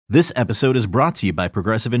This episode is brought to you by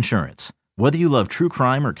Progressive Insurance. Whether you love true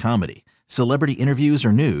crime or comedy, celebrity interviews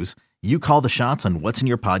or news, you call the shots on what's in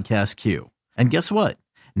your podcast queue. And guess what?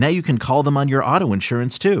 Now you can call them on your auto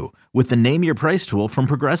insurance too with the Name Your Price tool from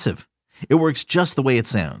Progressive. It works just the way it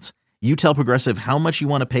sounds. You tell Progressive how much you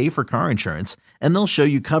want to pay for car insurance, and they'll show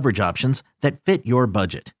you coverage options that fit your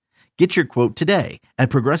budget. Get your quote today at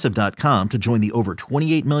Progressive.com to join the over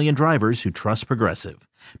 28 million drivers who trust Progressive.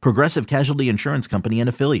 Progressive Casualty Insurance Company and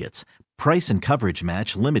Affiliates. Price and coverage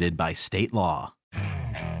match limited by state law.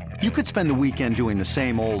 You could spend the weekend doing the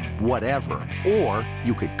same old whatever, or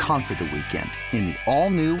you could conquer the weekend in the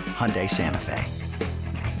all-new Hyundai Santa Fe.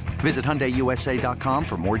 Visit HyundaiUSA.com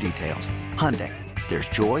for more details. Hyundai, there's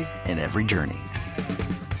joy in every journey.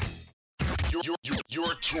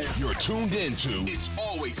 You're tuned into It's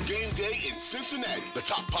Always Game Day in Cincinnati, the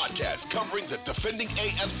top podcast covering the defending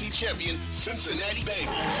AFC champion Cincinnati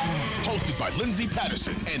Bengals. Hosted by Lindsey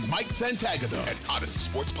Patterson and Mike Santagata at Odyssey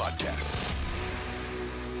Sports Podcast.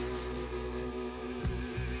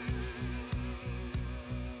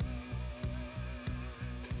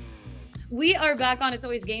 We are back on It's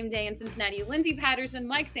Always Game Day in Cincinnati. Lindsey Patterson,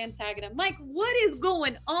 Mike Santagata. Mike, what is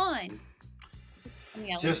going on?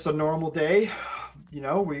 Just a normal day. You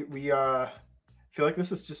know, we feel like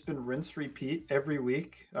this has just been rinse repeat every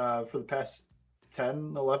week for the past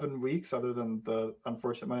 10, 11 weeks, other than the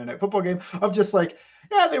unfortunate Monday Night Football game, of just like,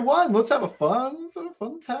 yeah, they won. Let's have a fun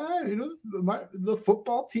time. You know, the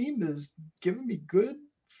football team is giving me good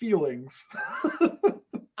feelings.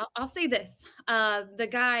 I'll say this. The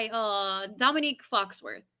guy, Dominique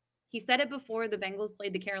Foxworth, he said it before the Bengals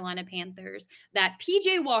played the Carolina Panthers that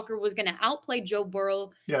PJ Walker was going to outplay Joe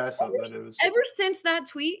Burrow. Yeah, I saw that. Ever since that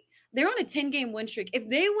tweet, they're on a 10-game win streak. If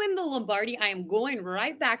they win the Lombardi, I am going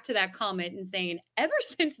right back to that comment and saying, ever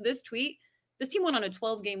since this tweet, this team went on a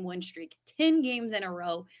 12-game win streak, 10 games in a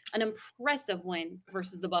row, an impressive win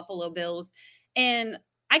versus the Buffalo Bills. And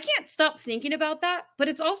I can't stop thinking about that, but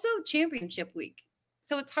it's also championship week.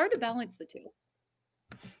 So it's hard to balance the two.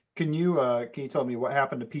 Can you tell me what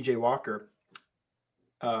happened to PJ Walker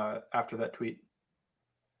after that tweet?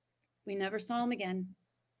 We never saw him again.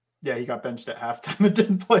 Yeah, he got benched at halftime and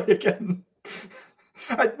didn't play again.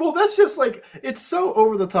 Well, that's just like, it's so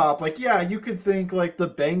over the top. Like, yeah, you could think like the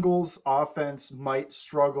Bengals offense might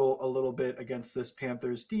struggle a little bit against this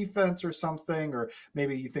Panthers defense or something, or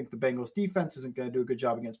maybe you think the Bengals defense isn't going to do a good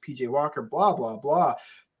job against PJ Walker, blah, blah, blah.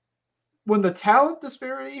 When the talent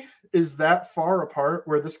disparity is that far apart,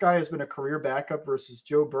 where this guy has been a career backup versus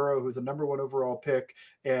Joe Burrow, who's a number one overall pick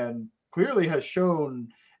and clearly has shown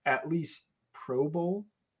at least Pro Bowl,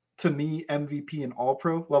 to me, MVP and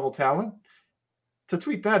All-Pro level talent, to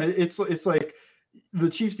tweet that, it's like the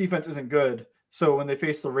Chiefs defense isn't good. So when they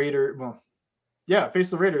face the Raiders,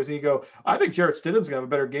 and you go, I think Jarrett Stidham's going to have a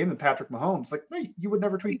better game than Patrick Mahomes. Like, no, you would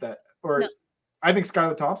never tweet that. Or no. I think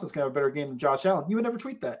Skylar Thompson's going to have a better game than Josh Allen. You would never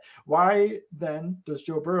tweet that. Why then does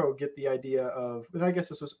Joe Burrow get the idea of, and I guess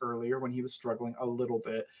this was earlier when he was struggling a little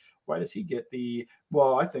bit, why does he get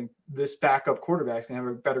I think this backup quarterback's going to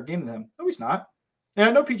have a better game than him? No, he's not. And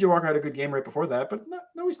I know PJ Walker had a good game right before that, but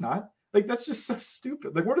no, he's not. Like, that's just so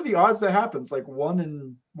stupid. Like, what are the odds that happens? Like 1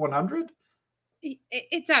 in 100?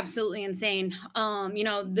 It's absolutely insane.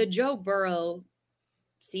 The Joe Burrow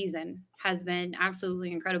season has been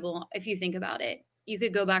absolutely incredible. If you think about it, you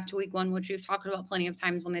could go back to week 1, which we've talked about plenty of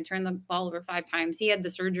times, when they turned the ball over 5 times. He had the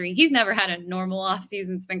surgery. He's never had a normal off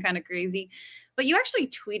season. It's been kind of crazy, but you actually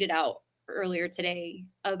tweeted out earlier today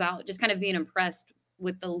about just kind of being impressed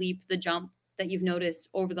with the jump that you've noticed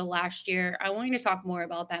over the last year. I want you to talk more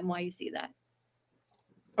about that and why you see that.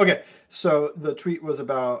 Okay, so the tweet was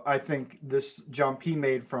about, I think, this jump he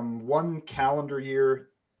made from 1 calendar year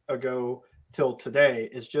ago till today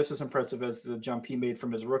is just as impressive as the jump he made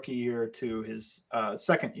from his rookie year to his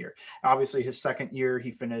second year. Obviously, his second year,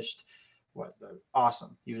 he finished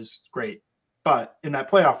awesome. He was great. But in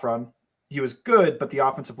that playoff run, he was good, but the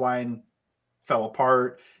offensive line fell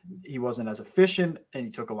apart. He wasn't as efficient, and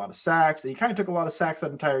he took a lot of sacks. And he kind of took a lot of sacks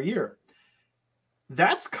that entire year.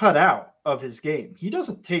 That's cut out of his game. He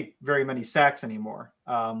doesn't take very many sacks anymore.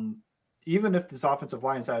 Even if this offensive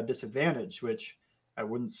line is at a disadvantage, which I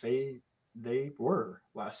wouldn't say they were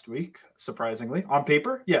last week, surprisingly. On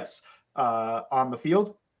paper, yes. On the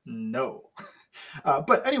field, no.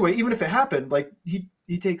 But anyway, even if it happened, like he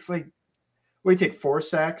takes he take 4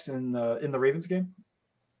 sacks in the Ravens game?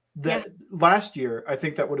 Last year, I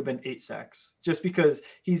think that would have been 8 sacks, just because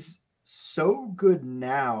he's so good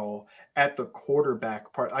now at the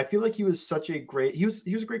quarterback part. I feel like he was he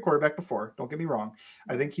was a great quarterback before. Don't get me wrong.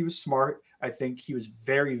 I think he was smart. I think he was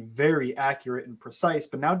very, very accurate and precise,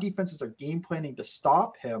 but now defenses are game planning to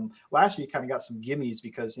stop him. Last year, he kind of got some gimmies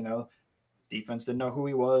because, defense didn't know who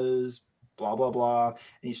he was, blah, blah, blah. And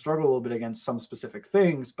he struggled a little bit against some specific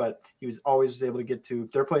things, but he was always able to get to,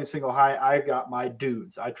 they're playing single high. I've got my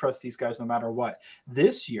dudes. I trust these guys no matter what.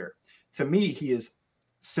 This year, to me, he is,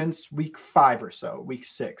 since week 5 or so, week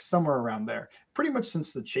 6, somewhere around there, pretty much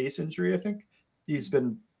since the Chase injury, I think, he's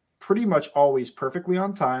been pretty much always perfectly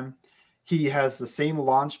on time. He has the same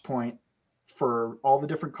launch point for all the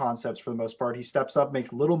different concepts for the most part. He steps up,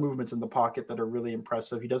 makes little movements in the pocket that are really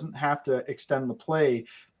impressive. He doesn't have to extend the play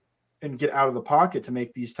and get out of the pocket to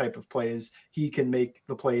make these type of plays. He can make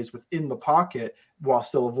the plays within the pocket while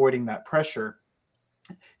still avoiding that pressure.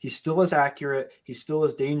 He's still as accurate. He's still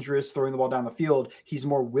as dangerous throwing the ball down the field. He's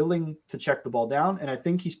more willing to check the ball down. And I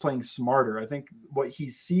think he's playing smarter. I think what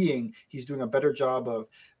he's seeing, he's doing a better job of,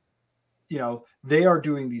 they are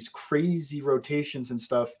doing these crazy rotations and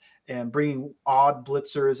stuff and bringing odd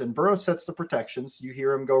blitzers, and Burrow sets the protections. You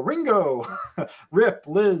hear him go, Ringo, Rip,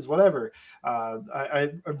 Liz, whatever.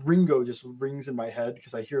 Ringo just rings in my head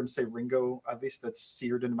because I hear him say Ringo. At least that's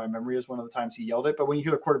seared into my memory as one of the times he yelled it. But when you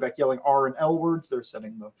hear the quarterback yelling R and L words, they're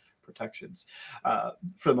setting the protections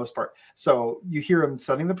for the most part. So you hear him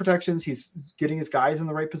setting the protections. He's getting his guys in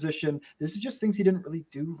the right position. This is just things he didn't really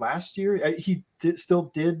do last year. He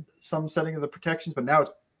still did some setting of the protections, but now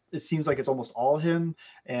it seems like it's almost all him.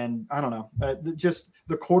 And I don't know, just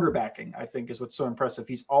the quarterbacking, I think, is what's so impressive.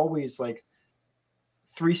 He's always like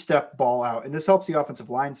 3-step ball out. And this helps the offensive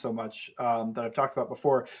line so much that I've talked about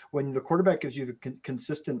before. When the quarterback gives you the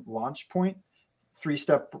consistent launch point,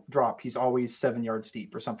 3-step drop, he's always 7 yards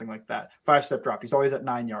deep or something like that. 5-step drop, he's always at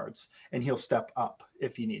 9 yards, and he'll step up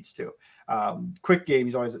if he needs to. Quick game,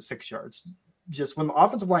 he's always at 6 yards. Just when the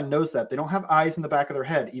offensive line knows that, they don't have eyes in the back of their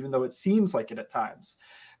head, even though it seems like it at times.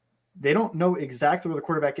 They don't know exactly where the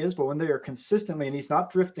quarterback is, but when they are consistently, and he's not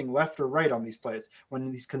drifting left or right on these plays,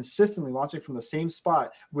 when he's consistently launching from the same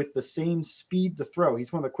spot with the same speed to throw,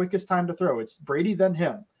 he's one of the quickest time to throw. It's Brady, then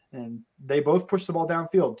him. And they both push the ball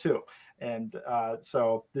downfield too. And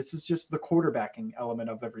so this is just the quarterbacking element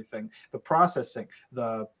of everything, the processing,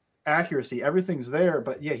 the accuracy, everything's there.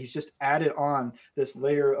 But yeah, he's just added on this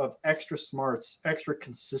layer of extra smarts, extra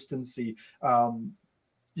consistency,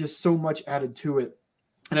 just so much added to it.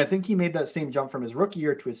 And I think he made that same jump from his rookie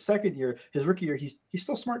year to his second year. His rookie year, he's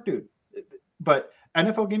still a smart dude, but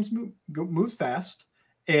NFL games moves fast,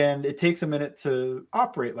 and it takes a minute to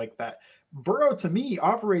operate like that. Burrow, to me,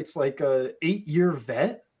 operates like a 8-year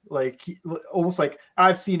vet, almost like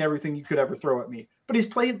I've seen everything you could ever throw at me. But he's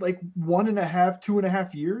played like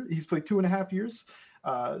 2.5 years. He's played 2.5 years.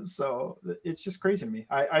 So it's just crazy to me.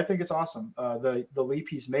 I think it's awesome, the leap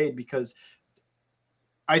he's made, because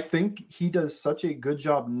I think he does such a good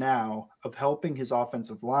job now of helping his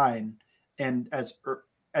offensive line. And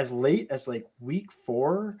as late as like week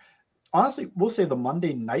 4, honestly, we'll say the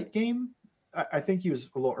Monday night game, I think he was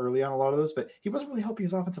a little early on a lot of those, but he wasn't really helping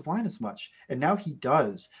his offensive line as much. And now he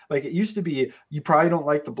does. Like, it used to be, you probably don't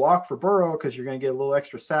like the block for Burrow because you're going to get a little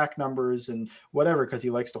extra sack numbers and whatever, because he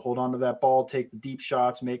likes to hold on to that ball, take the deep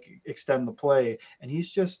shots, extend the play. And he's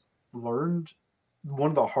just learned one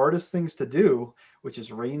of the hardest things to do, which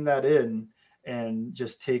is rein that in and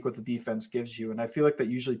just take what the defense gives you. And I feel like that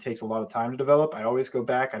usually takes a lot of time to develop. I always go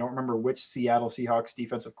back. I don't remember which Seattle Seahawks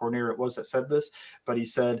defensive coordinator it was that said this, but he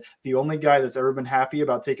said the only guy that's ever been happy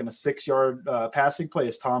about taking a 6-yard passing play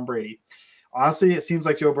is Tom Brady. Honestly, it seems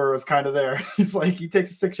like Joe Burrow is kind of there. He's like, he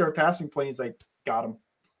takes a 6-yard passing play. He's like, got him.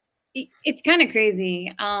 It's kind of crazy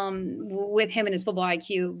with him and his football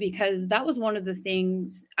IQ, because that was one of the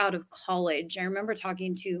things out of college. I remember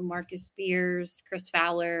talking to Marcus Spears, Chris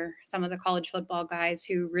Fowler, some of the college football guys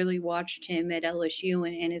who really watched him at LSU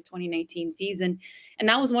in his 2019 season. And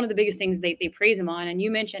that was one of the biggest things they praise him on. And you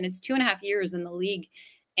mentioned it's 2.5 years in the league,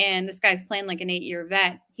 and this guy's playing like an 8-year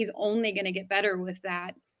vet. He's only going to get better with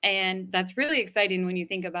that. And that's really exciting when you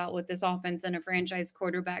think about with this offense and a franchise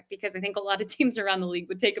quarterback, because I think a lot of teams around the league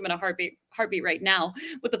would take him in a heartbeat right now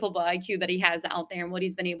with the football IQ that he has out there and what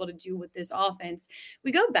he's been able to do with this offense.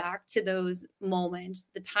 We go back to those moments,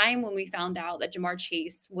 the time when we found out that Ja'Marr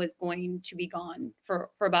Chase was going to be gone for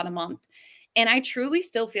about a month. And I truly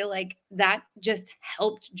still feel like that just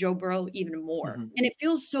helped Joe Burrow even more. Mm-hmm. And it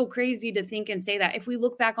feels so crazy to think and say that if we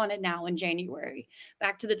look back on it now in January,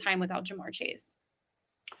 back to the time without Ja'Marr Chase.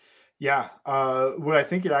 Yeah. What I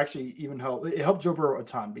think it actually even helped Joe Burrow a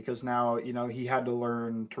ton, because now, he had to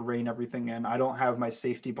learn to rein everything in. I don't have my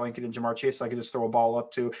safety blanket in Ja'Marr Chase, so I could just throw a ball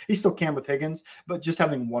up to, he still can with Higgins, but just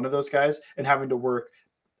having one of those guys and having to work.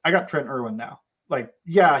 I got Trent Irwin now. like,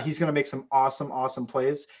 yeah, he's going to make some awesome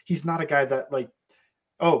plays. He's not a guy that like,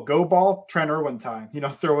 oh, go ball, Trent Irwin time,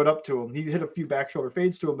 throw it up to him. He hit a few back shoulder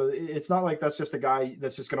fades to him, but it's not like that's just a guy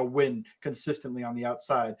that's just going to win consistently on the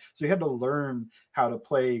outside. So he had to learn how to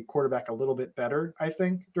play quarterback a little bit better, I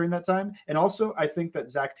think, during that time. And also, I think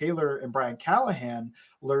that Zach Taylor and Brian Callahan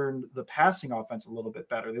learned the passing offense a little bit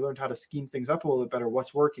better. They learned how to scheme things up a little bit better,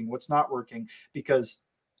 what's working, what's not working, because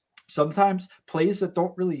sometimes plays that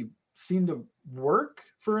don't really seem to work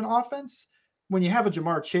for an offense, when you have a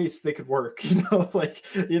Jamar Chase, they could work, this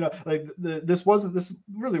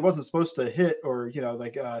really wasn't supposed to hit, or,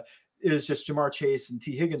 it was just Jamar Chase and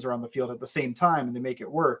T Higgins are on the field at the same time and they make it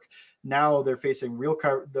work. Now they're facing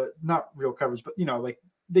not real coverage, but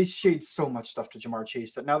they shade so much stuff to Jamar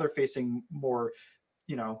Chase that now they're facing more,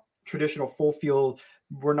 traditional full field.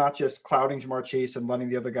 We're not just clouding Jamar Chase and letting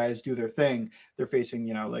the other guys do their thing. They're facing,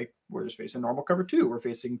 we're just facing normal cover 2. We're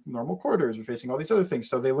facing normal quarters. We're facing all these other things.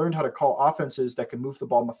 So they learned how to call offenses that can move the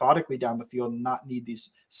ball methodically down the field and not need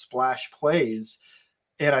these splash plays.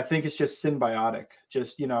 And I think it's just symbiotic.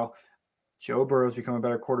 Just, Joe Burrow's become a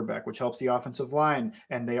better quarterback, which helps the offensive line.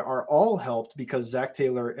 And they are all helped because Zach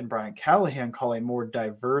Taylor and Brian Callahan call a more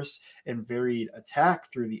diverse and varied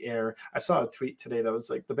attack through the air. I saw a tweet today that was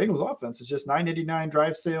like, the Bengals offense is just 989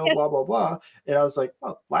 drive sale, yes, blah, blah, blah. And I was like,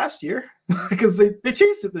 well, last year, because they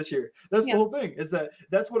changed it this year. That's the whole thing, is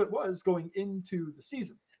that's what it was going into the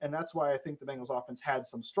season. And that's why I think the Bengals offense had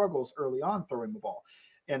some struggles early on throwing the ball.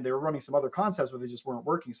 And they were running some other concepts, but they just weren't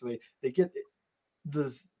working. So they get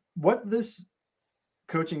this. What this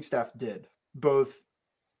coaching staff did,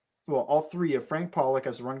 all three of Frank Pollock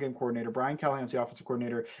as the run game coordinator, Brian Callahan as the offensive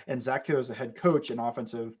coordinator, and Zach Taylor as the head coach and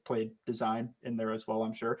offensive play design in there as well,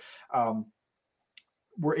 I'm sure,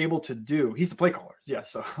 were able to do. He's the play caller. Yeah,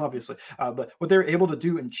 so obviously. But what they're able to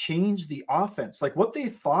do and change the offense, like what they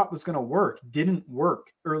thought was going to work, didn't work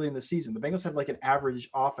early in the season. The Bengals had like an average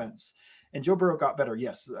offense. And Joe Burrow got better.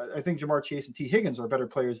 Yes, I think Jamar Chase and T Higgins are better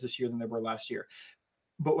players this year than they were last year.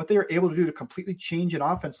 But what they were able to do to completely change an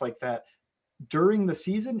offense like that during the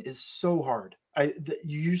season is so hard.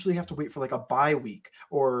 You usually have to wait for like a bye week,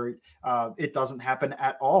 or it doesn't happen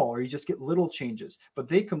at all, or you just get little changes. But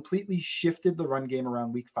they completely shifted the run game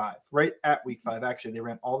around week 5, right at week 5. Actually, they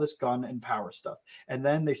ran all this gun and power stuff. And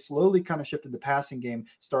then they slowly kind of shifted the passing game,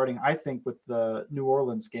 starting, I think, with the New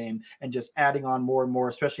Orleans game, and just adding on more and more,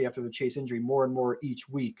 especially after the Chase injury, more and more each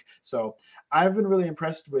week. So I've been really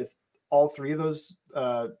impressed with all three of those,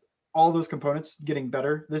 all those components getting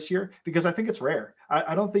better this year, because I think it's rare.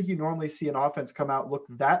 I don't think you normally see an offense come out look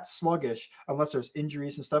that sluggish unless there's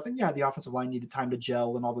injuries and stuff. And yeah, the offensive line needed time to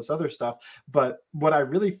gel and all this other stuff. But what I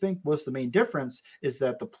really think was the main difference is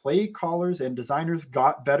that the play callers and designers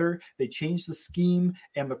got better. They changed the scheme,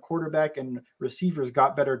 and the quarterback and receivers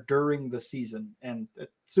got better during the season. And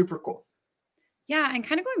it's super cool. Yeah, and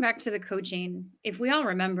kind of going back to the coaching, if we all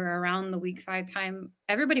remember around the week 5 time,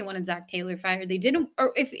 everybody wanted Zach Taylor fired. They didn't,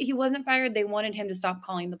 or if he wasn't fired, they wanted him to stop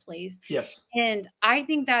calling the plays. Yes. And I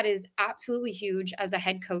think that is absolutely huge as a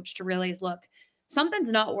head coach to realize, look,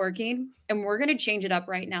 something's not working and we're going to change it up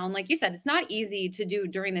right now. And like you said, it's not easy to do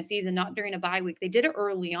during the season, not during a bye week. They did it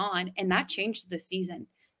early on, and that changed the season.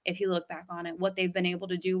 If you look back on it, what they've been able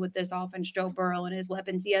to do with this offense, Joe Burrow and his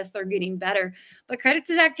weapons, yes, they're getting better, but credit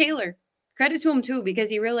to Zach Taylor. Credit to him too, because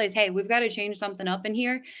he realized, hey, we've got to change something up in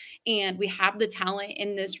here. And we have the talent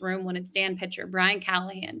in this room when it's Dan Pitcher, Brian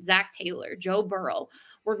Callahan, Zach Taylor, Joe Burrow.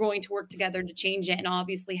 We're going to work together to change it, and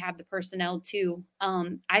obviously have the personnel too.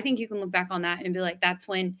 I think you can look back on that and be like, that's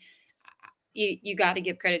when you got to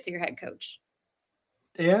give credit to your head coach.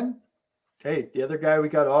 And hey, the other guy we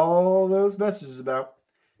got all those messages about.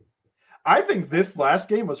 I think this last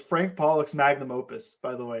game was Frank Pollock's magnum opus,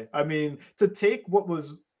 by the way. I mean, to take what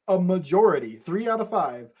was a majority, 3 out of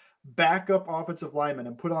 5 backup offensive linemen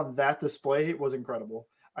and put on that display was incredible.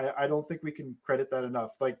 I don't think we can credit that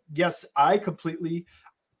enough. Like, yes, I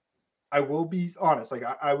will be honest. Like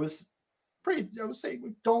I was saying,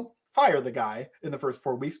 like, don't fire the guy in the first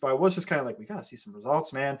 4 weeks, but I was just kind of like, we got to see some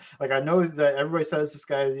results, man. Like, I know that everybody says this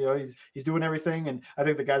guy, he's doing everything. And I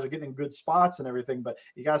think the guys are getting in good spots and everything, but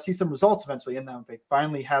you got to see some results eventually. And then they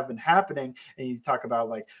finally have been happening. And you talk about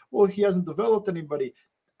like, well, he hasn't developed anybody.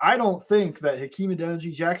 I don't think that Hakeem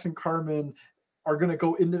Adeniji, Jackson Carman are going to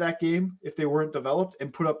go into that game if they weren't developed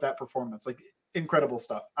and put up that performance. Like, incredible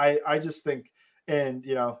stuff. I just think, and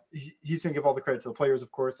he's going to give all the credit to the players,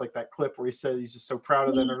 of course, like that clip where he said he's just so proud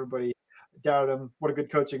of them. Everybody doubted him. What a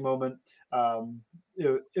good coaching moment.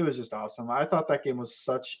 It was just awesome. I thought that game was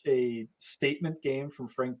such a statement game from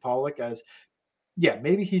Frank Pollock, as yeah,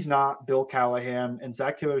 maybe he's not Bill Callahan, and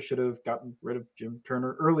Zach Taylor should have gotten rid of Jim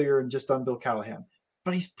Turner earlier and just done Bill Callahan.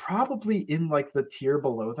 But he's probably in like the tier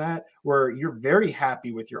below that where you're very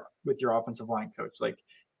happy with your offensive line coach. Like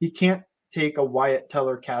you can't take a Wyatt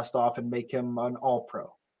Teller cast off and make him an all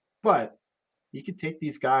pro. But you could take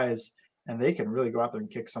these guys and they can really go out there and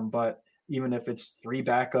kick some butt, even if it's 3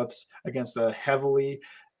 backups against a heavily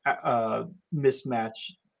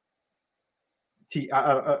mismatched.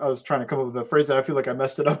 I was trying to come up with a phrase that I feel like I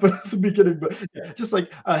messed it up at the beginning, but yeah, just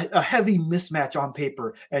like a heavy mismatch on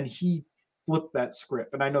paper, and he flipped that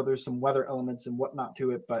script. And I know there's some weather elements and whatnot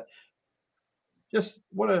to it, but just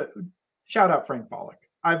what a shout out Frank Pollock.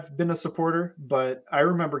 I've been a supporter, but I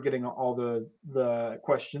remember getting all the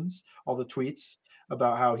questions, all the tweets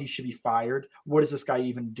about how he should be fired. What does this guy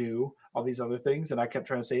even do? All these other things. And I kept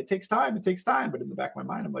trying to say, it takes time. But in the back of my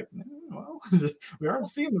mind, I'm like, well, we aren't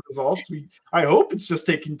seeing the results. I hope it's just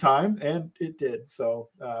taking time. And it did. So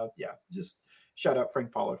yeah, just shout out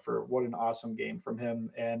Frank Pollock for what an awesome game from him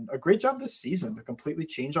and a great job this season to completely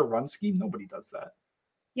change our run scheme. Nobody does that.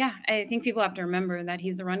 Yeah, I think people have to remember that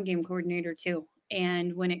he's the run game coordinator too.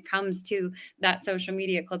 And when it comes to that social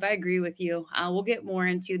media clip, I agree with you. We'll get more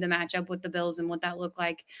into the matchup with the Bills and what that looked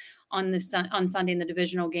like on Sunday in the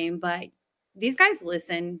divisional game. But these guys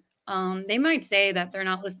listen. They might say that they're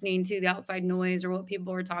not listening to the outside noise or what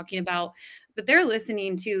people are talking about, but they're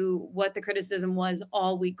listening to what the criticism was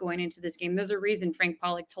all week going into this game. There's a reason Frank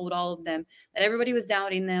Pollock told all of them that everybody was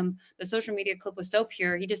doubting them. The social media clip was so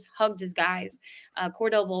pure. He just hugged his guys,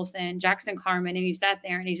 Cordell Volson, Jackson Carman, and he sat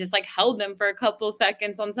there and he just like held them for a couple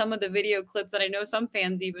seconds on some of the video clips that I know some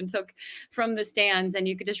fans even took from the stands. And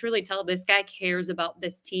you could just really tell this guy cares about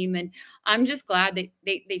this team. And I'm just glad that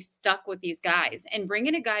they stuck with these guys, and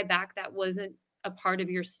bringing a guy back that wasn't a part of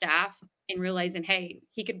your staff and realizing, hey,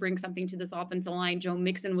 he could bring something to this offensive line. Joe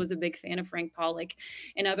Mixon was a big fan of Frank Pollock,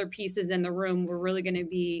 and other pieces in the room were really going to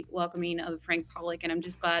be welcoming of Frank Pollock. And I'm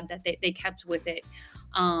just glad that they kept with it.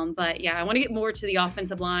 But yeah, I want to get more to the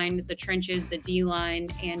offensive line, the trenches, the D line,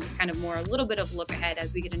 and just kind of more a little bit of look ahead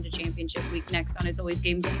as we get into championship week next on It's Always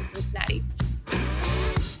Game Day in Cincinnati.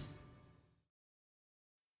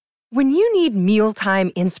 When you need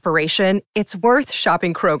mealtime inspiration, it's worth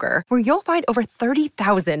shopping Kroger, where you'll find over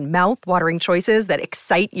 30,000 mouth-watering choices that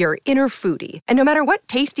excite your inner foodie. And no matter what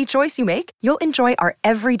tasty choice you make, you'll enjoy our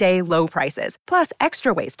everyday low prices, plus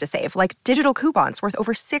extra ways to save, like digital coupons worth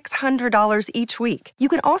over $600 each week. You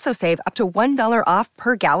can also save up to $1 off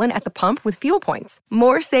per gallon at the pump with fuel points.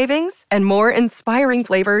 More savings and more inspiring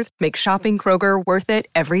flavors make shopping Kroger worth it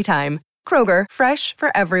every time. Kroger, fresh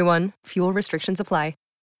for everyone. Fuel restrictions apply.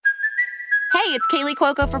 Hey, it's Kaylee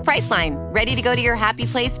Cuoco for Priceline. Ready to go to your happy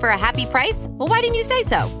place for a happy price? Well, why didn't you say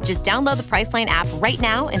so? Just download the Priceline app right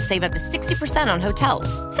now and save up to 60% on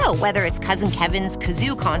hotels. So whether it's Cousin Kevin's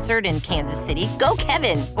Kazoo Concert in Kansas City, go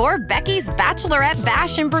Kevin, or Becky's Bachelorette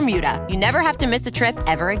Bash in Bermuda, you never have to miss a trip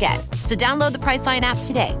ever again. So download the Priceline app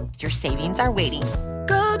today. Your savings are waiting.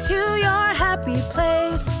 Go to your happy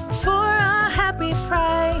place for a happy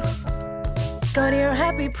price. Go to your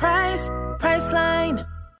happy price, Priceline.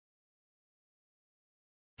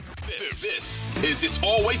 This is It's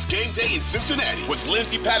Always Game Day in Cincinnati with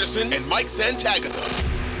Lindsey Patterson and Mike Santagata.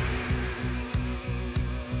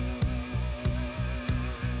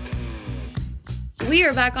 We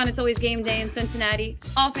are back on It's Always Game Day in Cincinnati.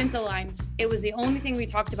 Offensive line. It was the only thing we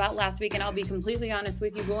talked about last week, and I'll be completely honest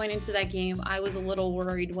with you. Going into that game, I was a little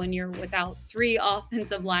worried when you're without 3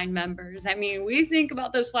 offensive line members. I mean, we think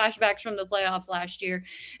about those flashbacks from the playoffs last year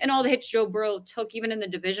and all the hits Joe Burrow took, even in the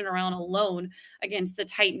division round alone against the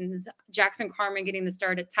Titans. Jackson Carman getting the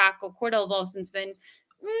start at tackle. Cordell Volson's been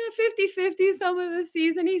 50-50 some of the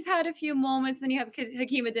season. He's had a few moments. Then you have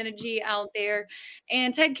Hakeem Adeniji out there,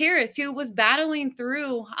 and Ted Karras, who was battling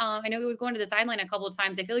through. I know he was going to the sideline a couple of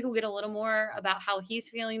times. I feel like we'll get a little more about how he's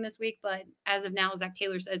feeling this week, but as of now, Zach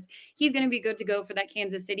Taylor says he's going to be good to go for that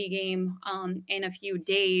Kansas City game in a few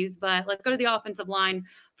days. But let's go to the offensive line.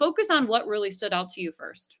 Focus on what really stood out to you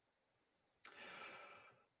first.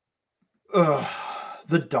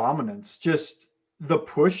 The dominance, just the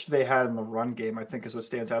push they had in the run game, I think, is what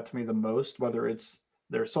stands out to me the most, whether it's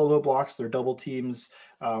their solo blocks, their double teams,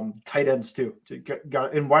 tight ends too,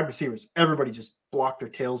 and wide receivers. Everybody just blocked their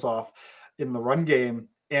tails off in the run game,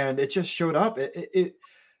 and it just showed up. It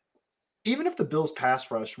even if the Bills'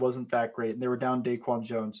 pass rush wasn't that great and they were down Daquan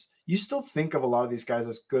Jones, you still think of a lot of these guys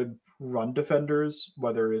as good run defenders,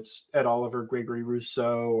 whether it's Ed Oliver, Gregory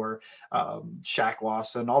Rousseau, or Shaq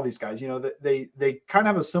Lawson, all these guys. You know, they kind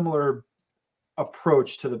of have a similar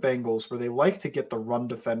approach to the Bengals where they like to get the run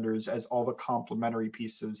defenders as all the complementary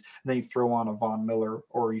pieces, and then you throw on a Von Miller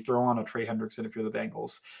or you throw on a Trey Hendrickson if you're the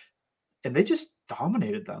Bengals. And they just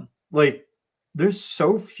dominated them. Like, there's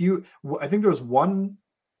so few. I think there was one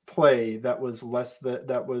play that was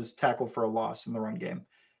that was tackled for a loss in the run game.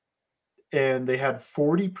 And they had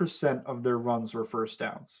 40% of their runs were first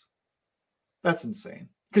downs. That's insane.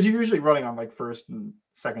 Because you're usually running on like first and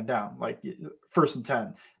second down, like first and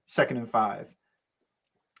 10, second and 5.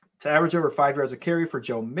 To average over 5 yards a carry for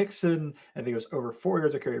Joe Mixon, I think it was over 4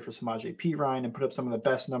 yards a carry for Samaje Perine, and put up some of the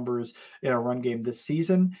best numbers in a run game this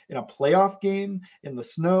season, in a playoff game, in the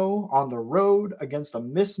snow, on the road, against a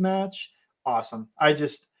mismatch. Awesome.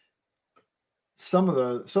 Some of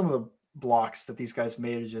the blocks that these guys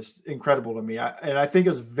made is just incredible to me. And I think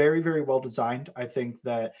it was very, very well designed. I think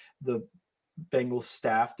that the Bengals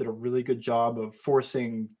staff did a really good job of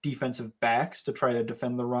forcing defensive backs to try to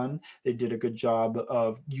defend the run. They did a good job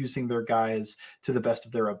of using their guys to the best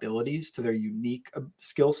of their abilities, to their unique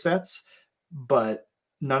skill sets. But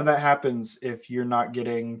none of that happens if you're not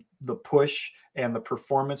getting the push and the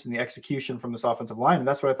performance and the execution from this offensive line. And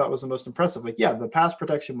that's what I thought was the most impressive. Like, yeah, the pass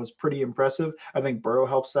protection was pretty impressive. I think Burrow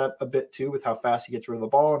helps that a bit too, with how fast he gets rid of the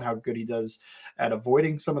ball and how good he does at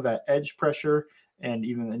avoiding some of that edge pressure and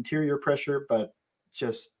even the interior pressure. But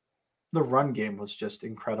just the run game was just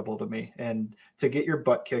incredible to me. And to get your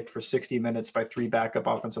butt kicked for 60 minutes by 3 backup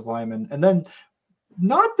offensive linemen, and then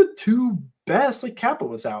not the 2 best, like Kappa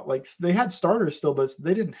was out. Like, they had starters still, but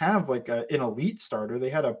they didn't have like an elite starter.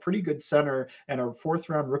 They had a pretty good center and a 4th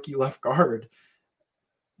round rookie left guard.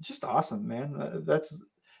 Just awesome, man.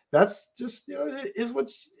 That's just,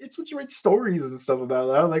 it's what you write stories and stuff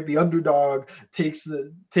about. How, like, the underdog takes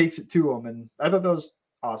it to them. And I thought that was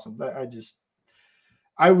awesome.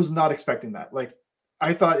 I was not expecting that. Like,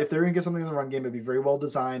 I thought if they're going to get something in the run game, it'd be very well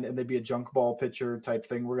designed and they'd be a junk ball pitcher type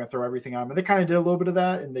thing. We're going to throw everything at them. And they kind of did a little bit of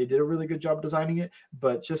that, and they did a really good job designing it.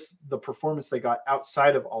 But just the performance they got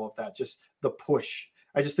outside of all of that, just the push.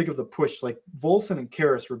 I just think of the push. Like, Volson and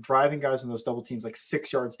Karras were driving guys in those double teams like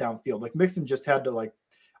 6 yards downfield. Like, Mixon just had to, like,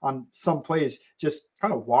 on some plays, just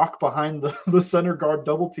kind of walk behind the center guard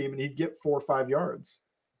double team and he'd get 4 or 5 yards.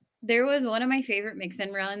 There was one of my favorite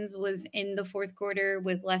Mixon runs was in the 4th quarter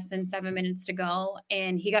with less than 7 minutes to go.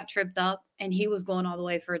 And he got tripped up and he was going all the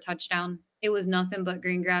way for a touchdown. It was nothing but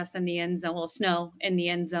green grass in the end zone, well, snow in the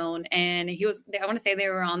end zone. And I want to say they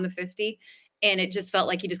were on the 50, and it just felt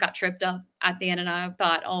like he just got tripped up at the end. And I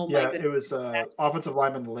thought, oh my goodness. It was offensive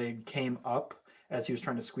lineman leg came up as he was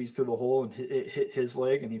trying to squeeze through the hole, and it hit his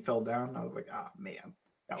leg and he fell down. I was like, man,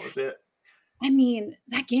 that was it. I mean,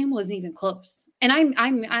 that game wasn't even close. And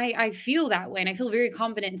I feel that way. And I feel very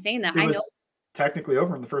confident in saying that. It was technically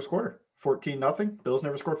over in the first quarter, 14-0. Bills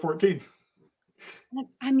never scored 14.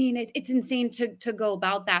 I mean, it's insane to go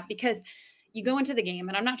about that, because you go into the game,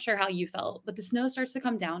 and I'm not sure how you felt, but the snow starts to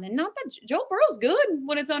come down. And not that Joe Burrow's good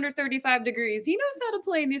when it's under 35 degrees. He knows how to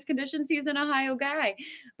play in these conditions. He's an Ohio guy.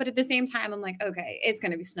 But at the same time, I'm like, okay, it's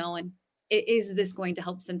going to be snowing. Is this going to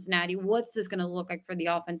help Cincinnati? What's this going to look like for the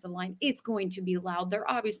offensive line? It's going to be loud. They're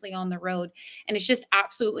obviously on the road, and it's just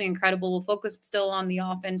absolutely incredible. We'll focus still on the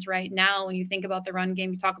offense right now. When you think about the run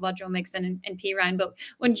game, you talk about Joe Mixon and Perine, but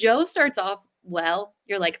when Joe starts off well,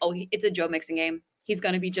 you're like, oh, it's a Joe Mixon game. He's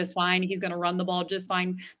going to be just fine. He's going to run the ball just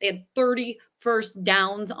fine. They had 30 first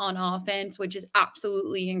downs on offense, which is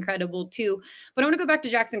absolutely incredible too. But I want to go back to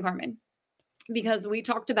Jackson Carman, because we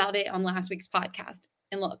talked about it on last week's podcast.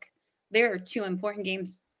 And look, there are 2 important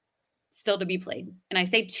games still to be played. And I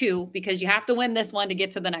say 2 because you have to win this one to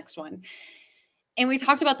get to the next one. And we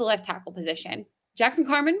talked about the left tackle position. Jackson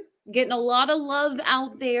Carman getting a lot of love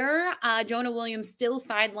out there. Jonah Williams still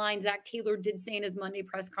sidelined. Zach Taylor did say in his Monday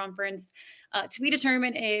press conference to be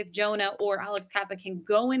determined if Jonah or Alex Kappa can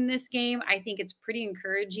go in this game. I think it's pretty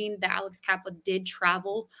encouraging that Alex Kappa did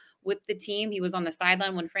travel with the team. He was on the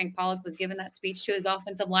sideline when Frank Pollock was giving that speech to his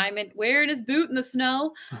offensive lineman, wearing his boot in the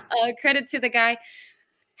snow. Credit to the guy.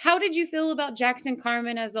 How did you feel about Jackson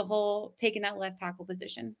Carman as a whole, taking that left tackle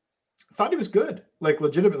position? I thought he was good, like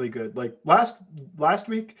legitimately good. Like last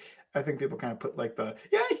week, I think people kind of put like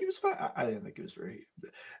he was fine. I didn't think he was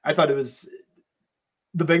I thought it was,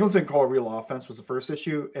 the Bengals didn't call a real offense was the first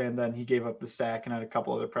issue. And then he gave up the sack and had a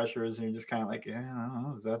couple other pressures. And you're just kind of like, I don't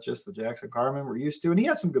know, is that just the Jackson Carman we're used to? And he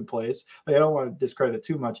had some good plays. Like, I don't want to discredit it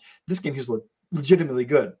too much. This game, he was legitimately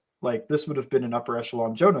good. Like, this would have been an upper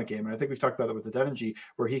echelon Jonah game. And I think we've talked about that with the Dennergy,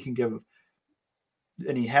 where he can give,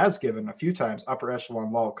 and he has given a few times, upper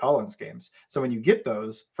echelon La'el Collins games. So when you get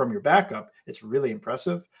those from your backup, it's really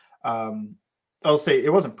impressive. I'll say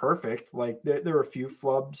it wasn't perfect. Like there were a few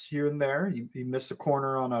flubs here and there. He missed a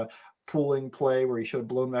corner on a pulling play where he should have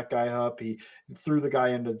blown that guy up. He threw the guy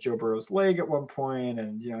into Joe Burrow's leg at one point,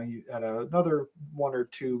 and he had another one or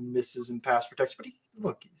two misses in pass protection.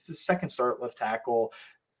 But he's his second start at left tackle,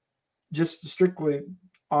 just strictly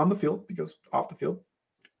on the field, because off the field,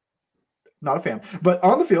 not a fan. But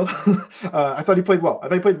on the field, I thought he played well. I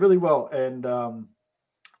thought he played really well. And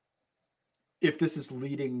if this is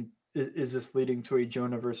leading, is this leading to a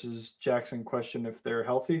Jonah versus Jackson question if they're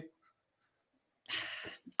healthy?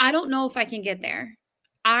 I don't know if I can get there.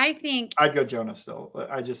 I think I'd go Jonah still.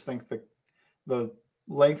 I just think the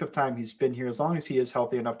length of time he's been here, as long as he is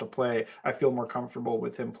healthy enough to play, I feel more comfortable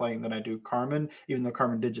with him playing than I do Carman, even though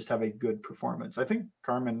Carman did just have a good performance. I think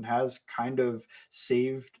Carman has kind of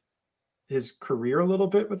saved his career a little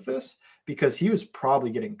bit with this, because he was probably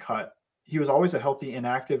getting cut. He was always a healthy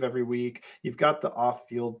inactive every week. You've got the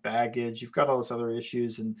off-field baggage. You've got all this other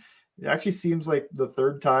issues. And it actually seems like the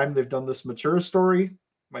third time they've done this mature story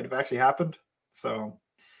might have actually happened. So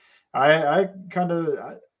I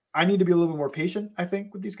need to be a little bit more patient, I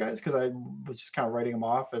think, with these guys, because I was just kind of writing them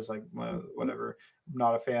off as like, whatever. I'm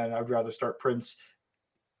not a fan. I'd rather start Prince.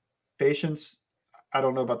 Patience. I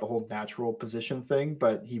don't know about the whole natural position thing,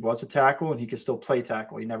 but he was a tackle and he could still play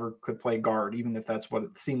tackle. He never could play guard, even if that's what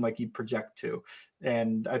it seemed like he'd project to.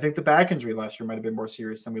 And I think the back injury last year might have been more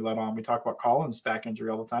serious than we let on. We talk about Collins' back injury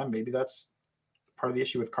all the time. Maybe that's part of the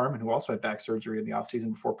issue with Carman, who also had back surgery in the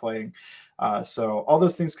offseason before playing. So all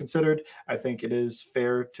those things considered, I think it is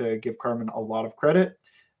fair to give Carman a lot of credit.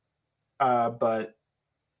 But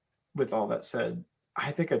with all that said, I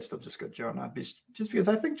think I'd still just go Jonah, just because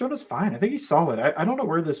I think Jonah's fine. I think he's solid. I don't know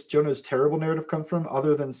where this Jonah's terrible narrative comes from,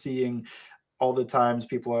 other than seeing all the times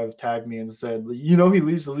people have tagged me and said, he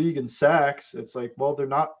leads the league in sacks. It's like, well, they're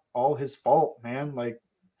not all his fault, man. Like,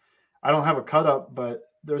 I don't have a cut up, but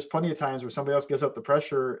there's plenty of times where somebody else gives up the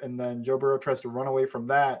pressure and then Joe Burrow tries to run away from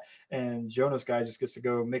that, and Jonah's guy just gets to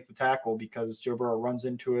go make the tackle because Joe Burrow runs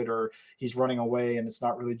into it, or he's running away and it's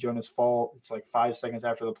not really Jonah's fault. It's like 5 seconds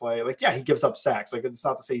after the play. Like, yeah, he gives up sacks. Like, it's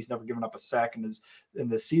not to say he's never given up a sack in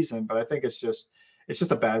this season, but I think it's just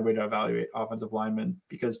a bad way to evaluate offensive linemen,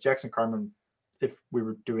 because Jackson Carman, if we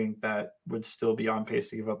were doing that, would still be on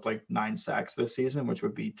pace to give up like 9 sacks this season, which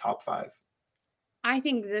would be top 5. I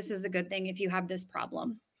think this is a good thing if you have this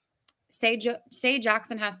problem. Say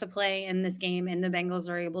Jackson has to play in this game and the Bengals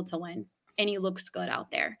are able to win and he looks good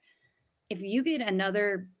out there. If you get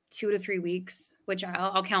another 2 to 3 weeks, which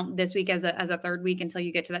I'll count this week as a third week until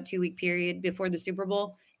you get to that 2-week period before the Super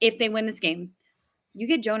Bowl, if they win this game, you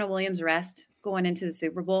get Jonah Williams rest going into the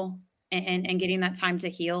Super Bowl and getting that time to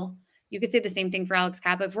heal. You could say the same thing for Alex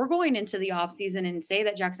Kappa. If we're going into the offseason and say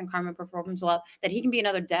that Jackson Carman performs well, that he can be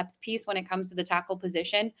another depth piece when it comes to the tackle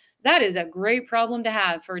position, that is a great problem to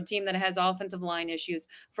have for a team that has offensive line issues,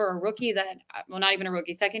 for a rookie that, well, not even a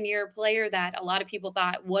rookie, second-year player that a lot of people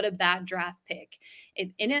thought, what a bad draft pick. If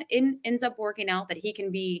it ends up working out that he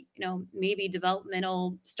can be, maybe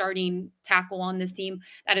developmental starting tackle on this team,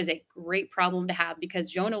 that is a great problem to have,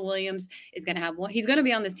 because Jonah Williams is going to have one. He's going to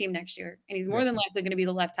be on this team next year, and he's more than likely going to be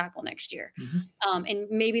the left tackle next year. Mm-hmm. And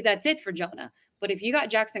maybe that's it for Jonah. But if you got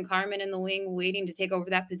Jackson Carman in the wing waiting to take over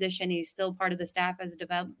that position, he's still part of the staff as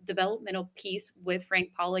a developmental piece with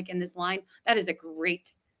Frank Pollock in this line, that is a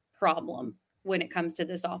great problem when it comes to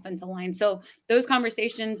this offensive line. So those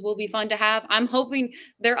conversations will be fun to have. I'm hoping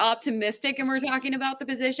they're optimistic and we're talking about the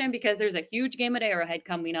position, because there's a huge game at Arrowhead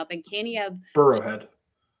coming up, and can he have Burrowhead?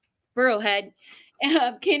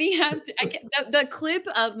 Can he have the clip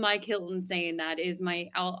of Mike Hilton saying that is my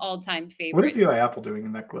all-time favorite. What is Eli Apple doing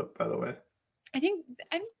in that clip, by the way? I think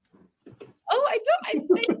they're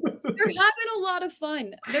having a lot of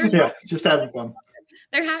fun. Just having fun.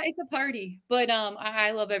 It's a party, but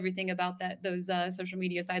I love everything about those social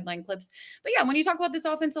media sideline clips. But yeah, when you talk about this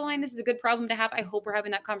offensive line, this is a good problem to have. I hope we're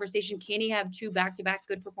having that conversation. Can he have 2 back-to-back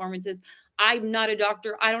good performances? I'm not a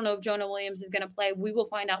doctor. I don't know if Jonah Williams is going to play. We will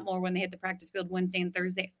find out more when they hit the practice field Wednesday and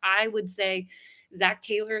Thursday. I would say Zach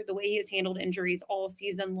Taylor, the way he has handled injuries all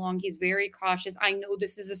season long, he's very cautious. I know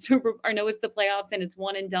this is I know it's the playoffs and it's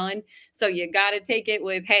one and done. So you got to take it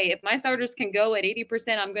with, hey, if my starters can go at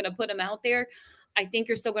 80%, I'm going to put them out there. I think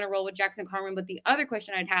you're still going to roll with Jackson Carman. But the other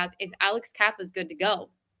question I'd have, if Alex Kappa is good to go,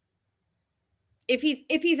 if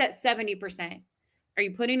he's at 70%, are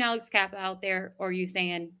you putting Alex Kappa out there, or are you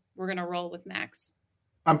saying we're going to roll with Max?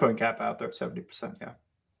 I'm putting Kappa out there at 70%. Yeah.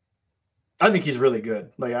 I think he's really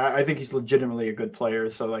good. Like, I think he's legitimately a good player.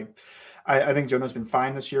 So like, I think Jonah's been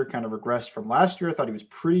fine this year, kind of regressed from last year. I thought he was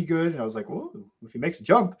pretty good. And I was like, well, if he makes a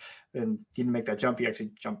jump, and he didn't make that jump, he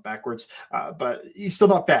actually jumped backwards. But he's still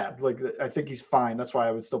not bad. Like, I think he's fine. That's why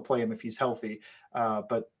I would still play him if he's healthy.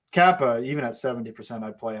 But Kappa, even at 70%,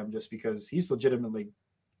 I'd play him just because he's legitimately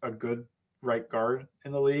a good right guard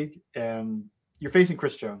in the league. And you're facing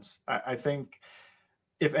Chris Jones. I think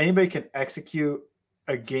if anybody can execute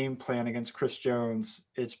a game plan against Chris Jones,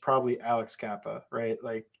 it's probably Alex Kappa, right?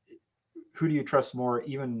 Like, who do you trust more?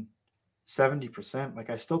 Even 70%. Like,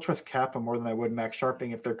 I still trust Kappa more than I would Max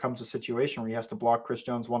Sharping if there comes a situation where he has to block Chris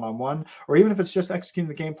Jones one-on-one, or even if it's just executing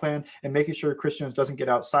the game plan and making sure Chris Jones doesn't get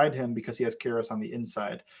outside him because he has Karras on the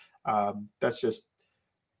inside. That's just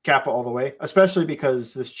Kappa all the way, especially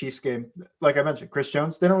because this Chiefs game, like I mentioned, Chris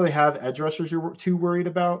Jones, they don't really have edge rushers you're too worried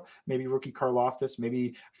about. Maybe rookie Karlaftis,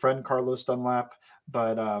 maybe friend Carlos Dunlap,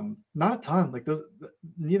 but not a ton. Like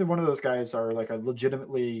neither one of those guys are like a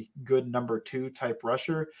legitimately good number 2 type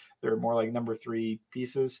rusher. They're more like number 3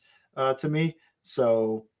 pieces to me.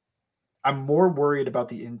 So I'm more worried about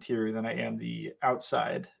the interior than I am the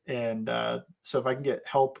outside. And so if I can get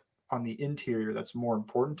help on the interior, that's more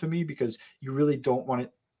important to me, because you really don't want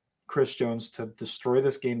Chris Jones to destroy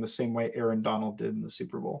this game the same way Aaron Donald did in the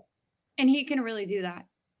Super Bowl. And he can really do that.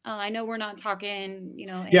 I know we're not talking,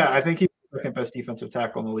 Yeah, I think he's the second best defensive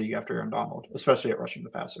tackle in the league after Aaron Donald, especially at rushing the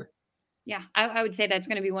passer. Yeah, I would say that's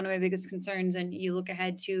going to be one of my biggest concerns. And you look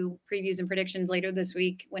ahead to previews and predictions later this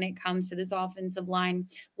week when it comes to this offensive line.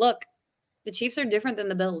 Look, the Chiefs are different than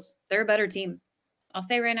the Bills. They're a better team. I'll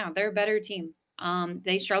say right now, they're a better team.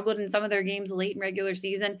 They struggled in some of their games late in regular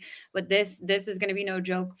season, but this is going to be no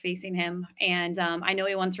joke facing him. And I know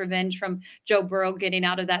he wants revenge from Joe Burrow getting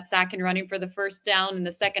out of that sack and running for the first down in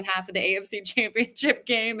the second half of the AFC Championship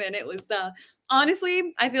game. And it was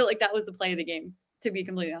honestly, I feel like that was the play of the game, to be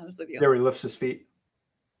completely honest with you. There, he lifts his feet.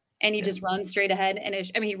 And he just runs straight ahead.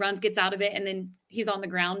 And he runs, gets out of it, and then he's on the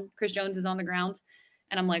ground. Chris Jones is on the ground.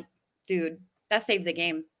 And I'm like, dude, that saved the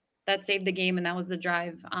game. That saved the game, and that was the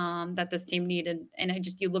drive that this team needed. And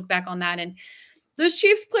you look back on that, and those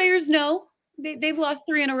Chiefs players know they've lost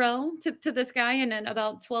 3 in a row to this guy in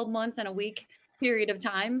about 12 months and a week period of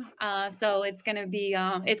time. So it's gonna be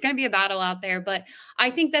a battle out there. But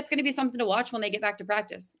I think that's gonna be something to watch when they get back to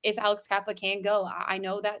practice. If Alex Kappa can go, I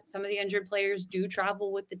know that some of the injured players do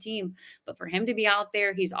travel with the team, but for him to be out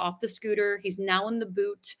there, he's off the scooter, he's now in the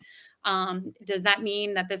boot. Does that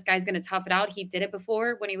mean that this guy's going to tough it out? He did it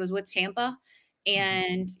before when he was with Tampa,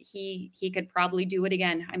 and he could probably do it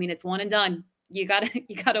again. I mean, it's one and done. You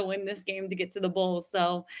gotta win this game to get to the bowl.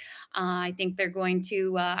 So I think they're going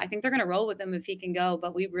to roll with him if he can go,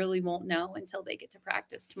 but we really won't know until they get to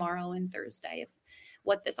practice tomorrow and Thursday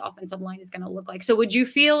what this offensive line is going to look like. So would you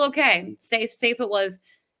feel okay? Safe it was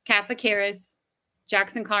Kappa Karras,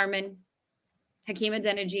 Jackson Carman, Hakeem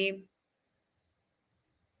Adeniji.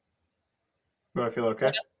 Do I feel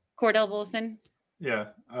okay? Cordell Volson. Yeah.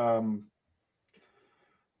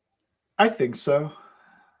 I think so.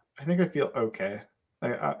 I think I feel okay.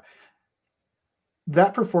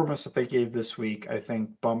 That performance that they gave this week, I think,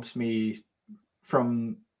 bumps me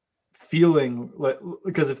from feeling like,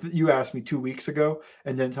 because if you asked me 2 weeks ago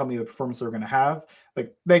and then tell me the performance they're going to have,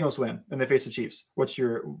 like Bengals win and they face the Chiefs.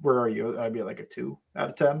 Where are you? I'd be like a 2 out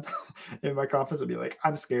of 10 in my confidence. I'd be like,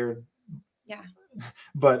 I'm scared. Yeah.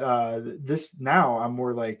 But this now I'm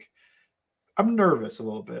more like, I'm nervous a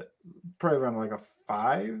little bit, probably around like a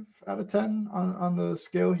 5 out of 10 on the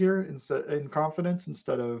scale here in confidence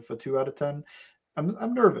instead of a 2 out of 10.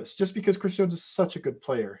 I'm nervous just because Chris Jones is such a good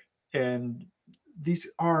player, and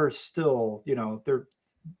these are still, they're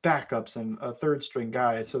backups and a third string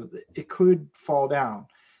guy, so it could fall down.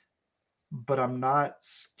 But I'm not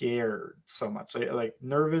scared so much. Like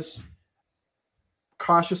nervous,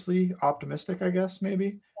 cautiously optimistic, I guess,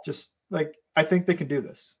 maybe. Just like, I think they can do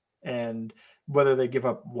this. And whether they give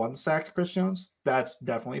up 1 sack to Chris Jones, that's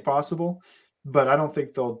definitely possible. But I don't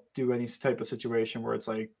think they'll do any type of situation where it's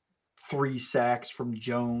like 3 sacks from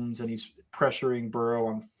Jones and he's pressuring Burrow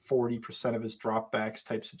on 40% of his dropbacks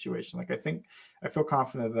type situation. Like, I feel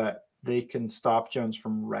confident that they can stop Jones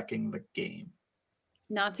from wrecking the game.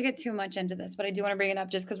 Not to get too much into this, but I do want to bring it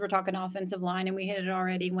up just because we're talking offensive line and we hit it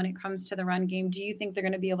already. When it comes to the run game, do you think they're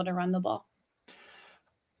going to be able to run the ball?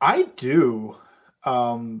 I do.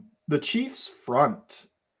 The Chiefs front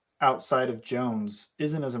outside of Jones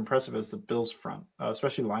isn't as impressive as the Bills front,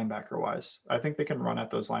 especially linebacker wise. I think they can run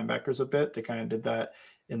at those linebackers a bit. They kind of did that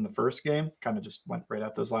in the first game, kind of just went right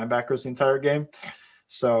at those linebackers the entire game.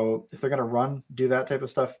 So if they're going to do that type of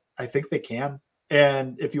stuff, I think they can.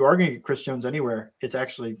 And if you are going to get Chris Jones anywhere, it's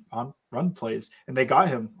actually on run plays. And they got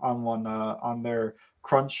him on one on their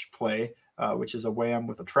crunch play, which is a wham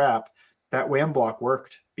with a trap. that wham block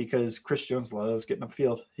worked because Chris Jones loves getting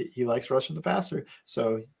upfield. He likes rushing the passer.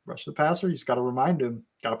 So rush the passer, you just got to remind him,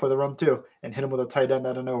 got to play the run too, and hit him with a tight end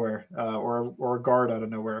out of nowhere, or a guard out of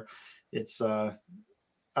nowhere. It's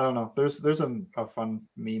I don't know. There's a fun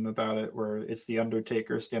meme about it where it's the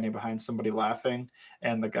Undertaker standing behind somebody laughing,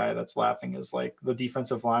 and the guy that's laughing is like the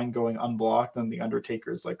defensive line going unblocked, and the Undertaker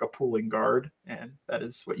is like a pulling guard, and that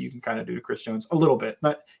is what you can kind of do to Chris Jones a little bit.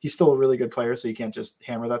 He's still a really good player, so you can't just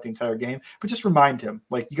hammer that the entire game, but just remind him,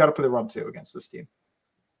 like, you got to play the run too against this team.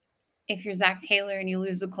 If you're Zach Taylor and you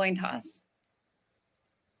lose the coin toss,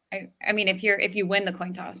 I mean, if you win the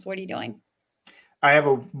coin toss, what are you doing?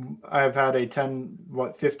 I've had a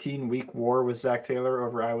 15 week war with Zach Taylor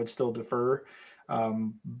over I would still defer.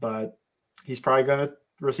 But he's probably going to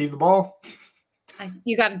receive the ball.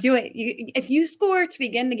 You got to do it. If you score to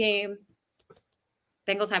begin the game,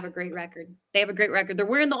 Bengals have a great record. They have a great record. They're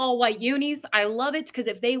wearing the all white unis. I love it because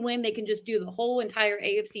if they win, they can just do the whole entire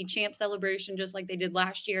AFC champ celebration, just like they did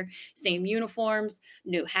last year. Same uniforms,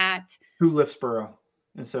 new hat. Who lifts Burrow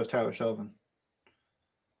instead of Tyler Shelvin?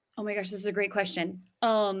 Oh my gosh, this is a great question.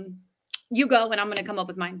 You go, and I'm going to come up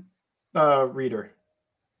with mine. Reader.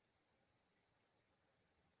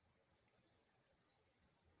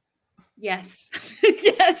 Yes.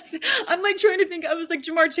 Yes. I'm like trying to think. I was like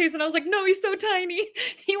Jamar Chase, and I was like, no, he's so tiny.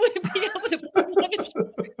 He wouldn't be able to put him on his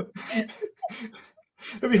shoulders.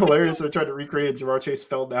 It'd be hilarious if I tried to recreate Jamar Chase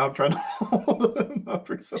fell down trying to hold him up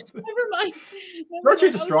or something. Never mind. Jamar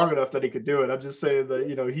Chase is strong enough that he could do it. I'm just saying that,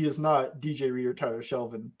 he is not DJ Reader, Tyler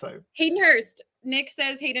Shelvin type. Hayden Hurst. Nick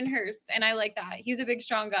says Hayden Hurst, and I like that. He's a big,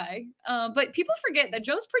 strong guy. But people forget that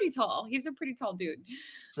Joe's pretty tall. He's a pretty tall dude.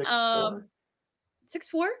 6'4".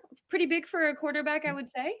 6'4", pretty big for a quarterback, I would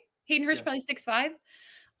say. Hayden Hurst probably 6'5".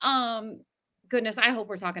 Goodness, I hope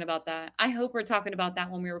we're talking about that. I hope we're talking about that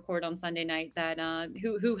when we record on Sunday night. That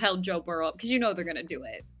who held Joe Burrow up, because they're gonna do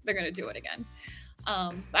it. They're gonna do it again.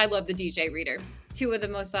 I love the DJ Reader. Two of the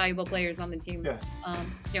most valuable players on the team. Yeah.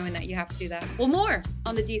 Doing that, you have to do that. Well, more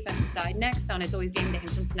on the defensive side next on It's Always Game Day in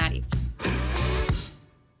Cincinnati.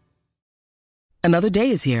 Another day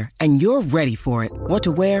is here, and you're ready for it. What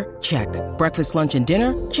to wear? Check. Breakfast, lunch, and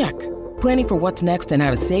dinner? Check. Planning for what's next and how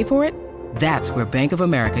to save for it? That's where Bank of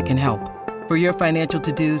America can help. For your financial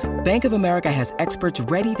to-dos, Bank of America has experts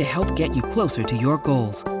ready to help get you closer to your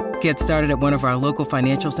goals. Get started at one of our local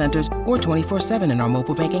financial centers or 24/7 in our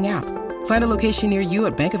mobile banking app. Find a location near you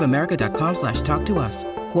at bankofamerica.com/talktous.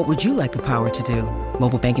 What would you like the power to do?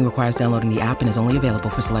 Mobile banking requires downloading the app and is only available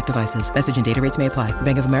for select devices. Message and data rates may apply.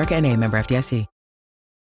 Bank of America NA, member FDIC.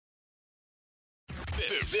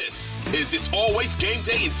 This is It's Always Game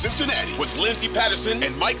Day in Cincinnati with Lindsey Patterson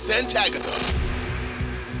and Mike Santagata.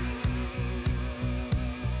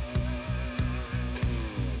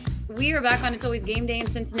 We are back on It's Always Game Day in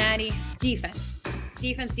Cincinnati. Defense.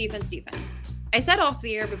 I said off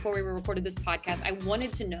the air before we recorded this podcast, I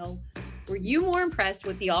wanted to know, were you more impressed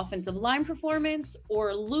with the offensive line performance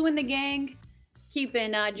or Lou and the gang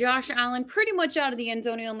keeping Josh Allen pretty much out of the end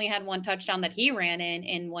zone? He only had one touchdown that he ran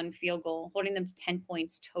in one field goal, holding them to 10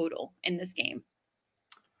 points total in this game.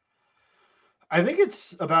 I think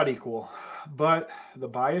it's about equal, but the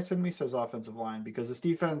bias in me says offensive line, because this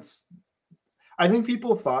defense, I think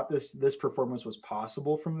people thought this performance was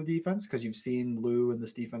possible from the defense because you've seen Lou and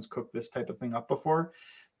this defense cook this type of thing up before.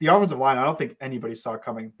 The offensive line, I don't think anybody saw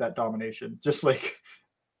coming, that domination. Just like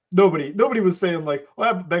nobody was saying like,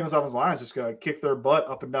 well, Bengals offensive line is just going to kick their butt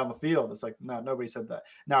up and down the field. It's like, no, nobody said that.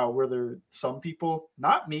 Now, were there some people,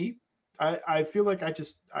 not me, I feel like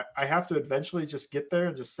I have to eventually just get there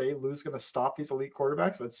and just say Lou's going to stop these elite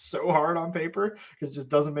quarterbacks, but it's so hard on paper because it just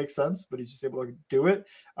doesn't make sense, but he's just able to do it.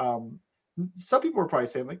 Some people were probably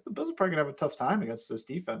saying like the Bills are probably gonna have a tough time against this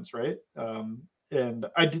defense, right? And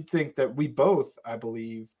I did think that we both, I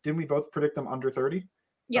believe, didn't we both predict them under 30?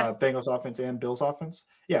 Yeah. Bengals offense and Bills offense.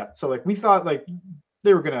 Yeah. So like we thought like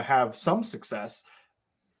they were gonna have some success,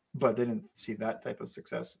 but they didn't see that type of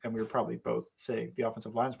success. And we were probably both saying the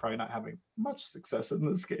offensive line is probably not having much success in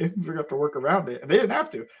this game. We're gonna have to work around it. And they didn't have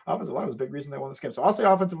to. Offensive line was a big reason they won this game. So I'll say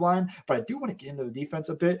offensive line, but I do want to get into the defense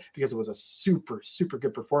a bit because it was a super, super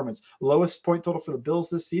good performance. Lowest point total for the Bills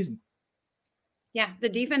this season. Yeah, the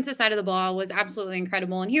defensive side of the ball was absolutely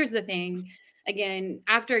incredible. And here's the thing. Again,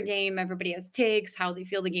 after a game, everybody has takes, how they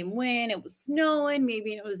feel the game win. It was snowing.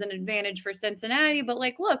 Maybe it was an advantage for Cincinnati. But,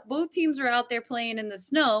 like, look, both teams were out there playing in the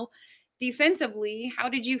snow. Defensively, how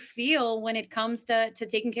did you feel when it comes to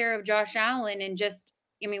taking care of Josh Allen? And just,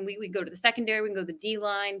 I mean, we go to the secondary. We can go to the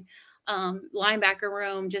D-line, linebacker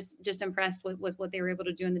room. Just impressed with what they were able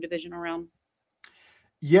to do in the divisional round.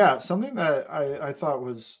 Yeah, something that I thought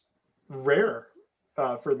was rare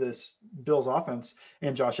for this Bills offense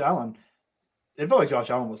and Josh Allen, it felt like Josh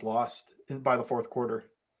Allen was lost by the fourth quarter.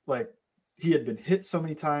 Like, he had been hit so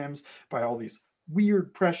many times by all these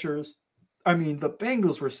weird pressures. I mean, the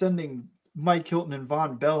Bengals were sending Mike Hilton and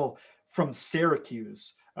Von Bell from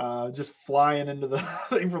Syracuse, just flying into the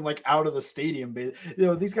thing from like out of the stadium. You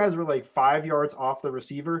know, these guys were like 5 yards off the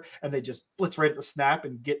receiver and they just blitz right at the snap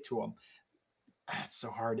and get to him. It's so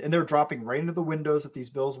hard. And they're dropping right into the windows that these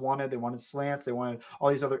Bills wanted. They wanted slants. They wanted all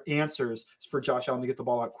these other answers for Josh Allen to get the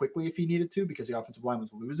ball out quickly if he needed to, because the offensive line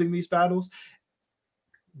was losing these battles.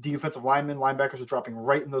 Defensive linebackers are dropping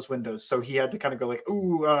right in those windows. So he had to kind of go like,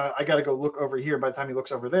 I got to go look over here. And by the time he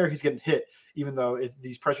looks over there, he's getting hit, even though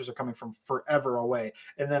these pressures are coming from forever away.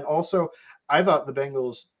 And then also, I thought the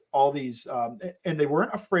Bengals, all these, and they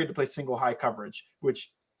weren't afraid to play single high coverage,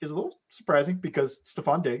 which is a little surprising because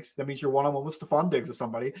Stephon Diggs, that means you're one-on-one with Stephon Diggs or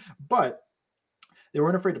somebody, but they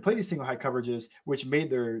weren't afraid to play these single high coverages, which made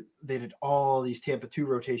they did all these Tampa 2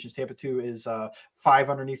 rotations. Tampa 2 is 5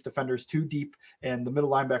 underneath defenders, 2 deep, and the middle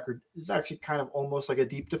linebacker is actually kind of almost like a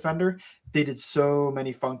deep defender. They did so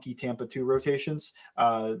many funky Tampa 2 rotations,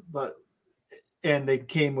 and they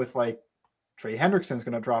came with like Trey Hendrickson's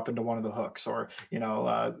going to drop into one of the hooks, or,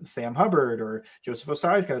 Sam Hubbard or Joseph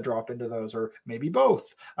Osai's going to drop into those, or maybe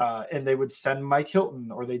both. And they would send Mike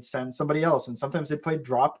Hilton, or they'd send somebody else. And sometimes they play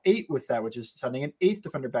drop 8 with that, which is sending an 8th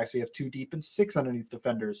defender back. So you have 2 deep and 6 underneath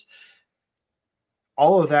defenders.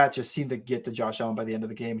 All of that just seemed to get to Josh Allen by the end of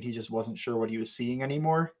the game. And he just wasn't sure what he was seeing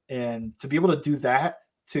anymore. And to be able to do that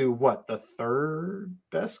to the 3rd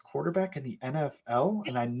best quarterback in the NFL.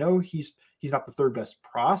 And I know he's not the 3rd best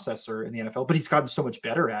processor in the NFL, but he's gotten so much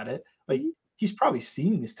better at it. Like, he's probably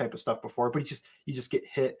seen this type of stuff before, but you just get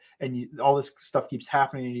hit, and all this stuff keeps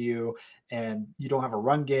happening to you, and you don't have a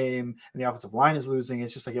run game, and the offensive line is losing.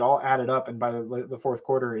 It's just like it all added up. And by the fourth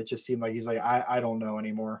quarter, it just seemed like he's like, I don't know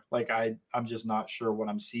anymore. Like, I'm just not sure what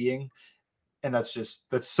I'm seeing. And that's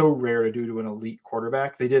so rare to do to an elite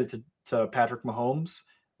quarterback. They did it to Patrick Mahomes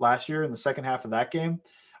last year in the second half of that game.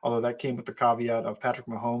 Although that came with the caveat of Patrick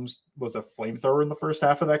Mahomes was a flamethrower in the first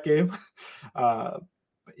half of that game. But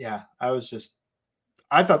yeah,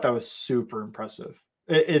 I thought that was super impressive.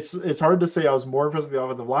 It's hard to say I was more impressed with the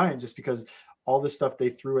offensive line, just because all this stuff they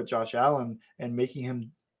threw at Josh Allen and making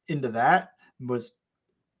him into that was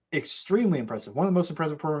extremely impressive. One of the most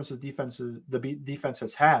impressive performances the defense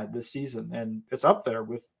has had this season. And it's up there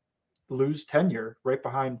with Lou's tenure, right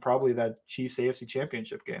behind probably that Chiefs AFC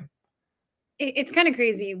Championship game. It's kind of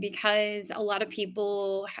crazy because a lot of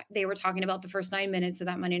people, they were talking about the first 9 minutes of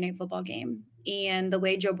that Monday Night Football game, and the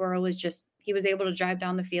way Joe Burrow he was able to drive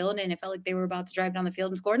down the field, and it felt like they were about to drive down the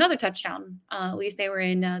field and score another touchdown. At least they were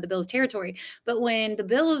in the Bills territory. But when the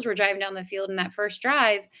Bills were driving down the field in that first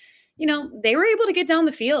drive, they were able to get down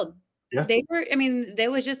the field. Yeah.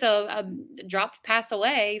 There was just a dropped pass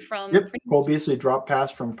away from. Yep. Cole Beasley dropped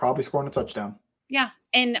pass from probably scoring a touchdown. Yeah.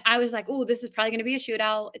 And I was like, oh, this is probably going to be a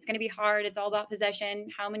shootout. It's going to be hard. It's all about possession.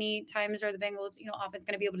 How many times are the Bengals, offense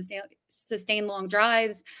going to be able to sustain long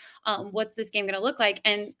drives? What's this game going to look like?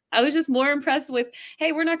 And I was just more impressed with,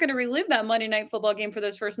 hey, we're not going to relive that Monday Night Football game for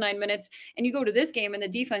those first 9 minutes. And you go to this game and the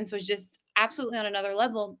defense was just absolutely on another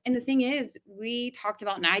level. And the thing is, we talked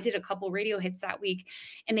about, and I did a couple radio hits that week,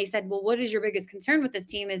 and they said, well, what is your biggest concern with this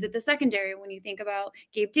team? Is it the secondary? When you think about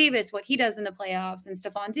Gabe Davis, what he does in the playoffs, and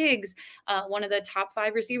Stephon Diggs, one of the top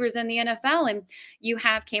 5 receivers in the NFL. And you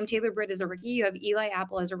have Cam Taylor-Britt as a rookie. You have Eli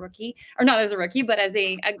Apple as a rookie, or not as a rookie, but as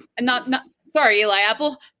sorry, Eli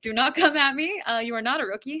Apple, do not come at me. You are not a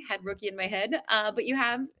rookie. Had rookie in my head. But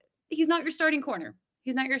he's not your starting corner.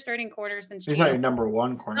 He's not your starting corner since he's not your number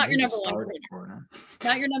one corner. Not your number one corner.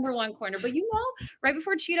 Not your number one corner. But right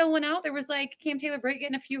before Cheeto went out, there was like Cam Taylor-Britt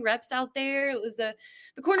getting a few reps out there. It was the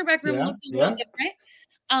cornerback room looked a little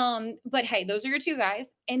different. But hey, those are your 2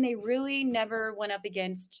 guys, and they really never went up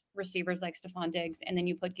against receivers like Stephon Diggs. And then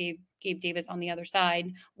you put Gabe Davis on the other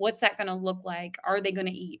side. What's that going to look like? Are they going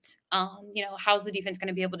to eat? How's the defense going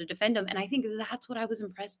to be able to defend them? And I think that's what I was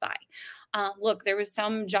impressed by. Look, there was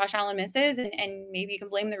some Josh Allen misses, and maybe you can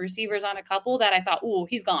blame the receivers on a couple that I thought, oh,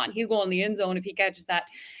 he's gone. He's going in the end zone if he catches that.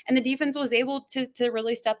 And the defense was able to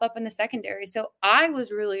really step up in the secondary. So I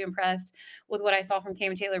was really impressed with what I saw from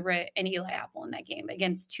Cam Taylor-Britt and Eli Apple in that game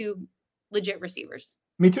against 2 legit receivers.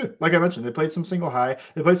 Me too. Like I mentioned, they played some single high.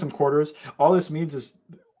 They played some quarters. All this means is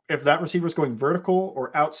if that receiver is going vertical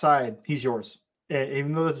or outside, he's yours. And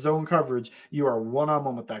even though it's zone coverage, you are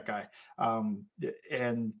one-on-one with that guy.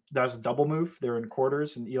 And that's a double move. They're in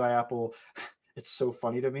quarters, and Eli Apple, it's so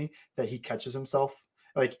funny to me that he catches himself.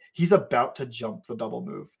 Like he's about to jump the double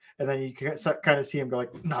move. And then you can kind of see him go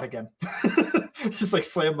like, not again. Just like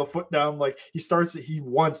slam the foot down. Like he starts it. He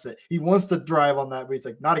wants it. He wants to drive on that, but he's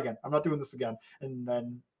like, not again. I'm not doing this again. And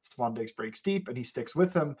then Stefon Diggs breaks deep and he sticks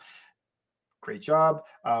with him. Great job.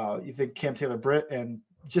 You think Cam Taylor-Britt, and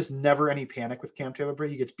just never any panic with Cam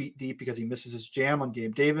Taylor-Britt. He gets beat deep because he misses his jam on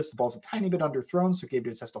Gabe Davis. The ball's a tiny bit underthrown, so Gabe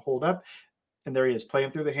Davis has to hold up. And there he is,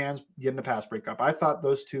 playing through the hands, getting a pass breakup. I thought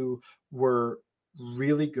those two were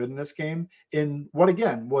really good in this game. In what,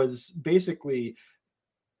 again, was basically,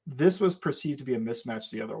 this was perceived to be a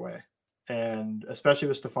mismatch the other way. And especially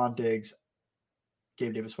with Stefon Diggs,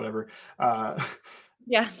 Gabe Davis, whatever.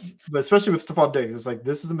 Yeah. But especially with Stefon Diggs, it's like,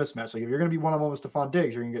 this is a mismatch. Like if you're going to be one-on-one with Stefon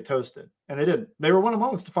Diggs, you're going to get toasted. And they didn't. They were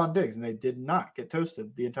one-on-one with Stefon Diggs, and they did not get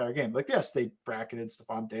toasted the entire game. Like, yes, they bracketed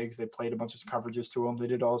Stefon Diggs. They played a bunch of coverages to him. They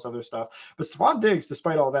did all this other stuff. But Stefon Diggs,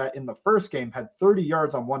 despite all that, in the first game, had 30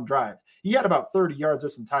 yards on one drive. He had about 30 yards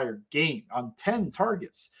this entire game on 10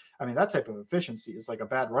 targets. I mean, that type of efficiency is like a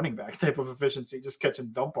bad running back type of efficiency, just catching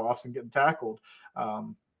dump-offs and getting tackled.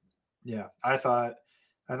 Yeah, I thought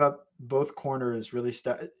both corners really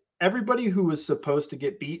everybody who was supposed to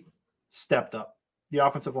get beat stepped up. The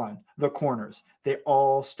offensive line, the corners, they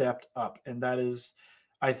all stepped up. And that is,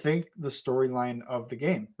 I think, the storyline of the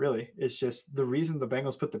game, really. It's just the reason the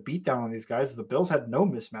Bengals put the beat down on these guys is the Bills had no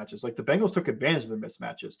mismatches. Like the Bengals took advantage of their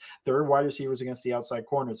mismatches. Their wide receivers against the outside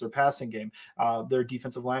corners, their passing game, their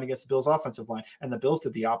defensive line against the Bills' offensive line. And the Bills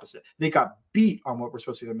did the opposite. They got beat on what were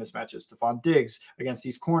supposed to be their mismatches. Stefon Diggs against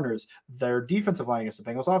these corners, their defensive line against the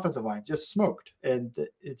Bengals' offensive line just smoked. And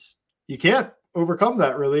you can't overcome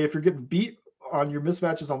that, really, if you're getting beat on your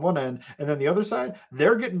mismatches on one end, and then the other side,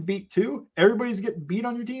 they're getting beat too. Everybody's getting beat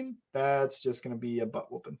on your team. That's just going to be a butt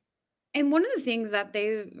whooping. And one of the things that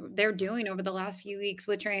they're doing over the last few weeks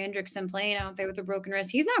with Trey Hendrickson playing out there with a broken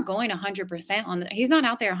wrist, he's not going 100% he's not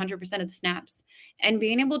out there 100% of the snaps. And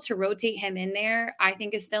being able to rotate him in there, I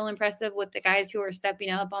think is still impressive with the guys who are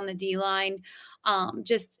stepping up on the D-line.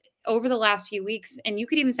 Just over the last few weeks, and you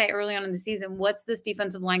could even say early on in the season, what's this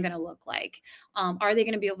defensive line going to look like? Are they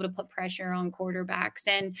going to be able to put pressure on quarterbacks?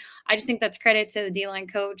 And I just think that's credit to the D-line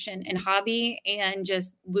coach and Hobby and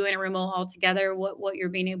just Lou Anarumo altogether, what you're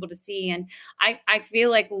being able to see. And I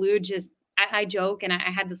feel like Lou just, I joke, and I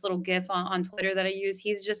had this little GIF on Twitter that I use.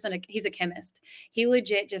 He's just he's a chemist. He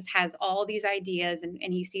legit just has all these ideas, and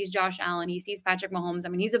he sees Josh Allen. He sees Patrick Mahomes. I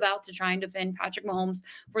mean, he's about to try and defend Patrick Mahomes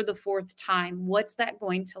for the fourth time. What's that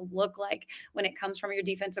going to look like when it comes from your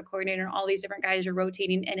defensive coordinator and all these different guys you're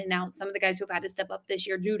rotating in and out? Some of the guys who have had to step up this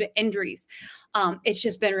year due to injuries. It's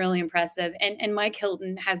just been really impressive. And Mike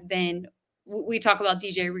Hilton has been, we talk about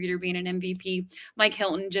DJ Reader being an MVP. Mike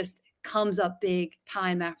Hilton just comes up big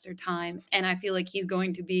time after time. And I feel like he's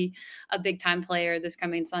going to be a big time player this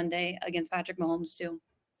coming Sunday against Patrick Mahomes too.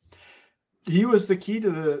 He was the key to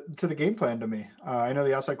the game plan to me. I know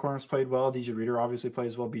the outside corners played well. DJ Reader obviously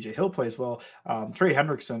plays well. BJ Hill plays well. Trey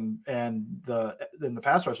Hendrickson and the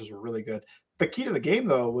pass rushers were really good. The key to the game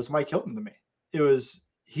though was Mike Hilton to me.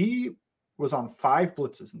 He was on 5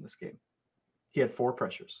 blitzes in this game. He had 4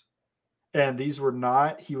 pressures. And these were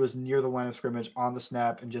not, he was near the line of scrimmage on the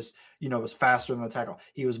snap and just, was faster than the tackle.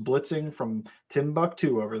 He was blitzing from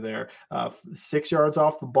Timbuktu over there, 6 yards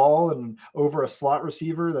off the ball and over a slot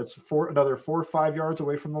receiver that's another 4 or 5 yards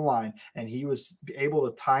away from the line. And he was able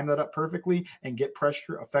to time that up perfectly and get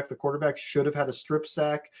pressure, affect the quarterback. Should have had a strip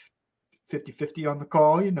sack. 50-50 on the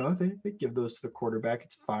call, they give those to the quarterback.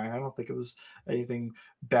 It's fine. I don't think it was anything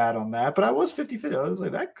bad on that, but I was 50-50. I was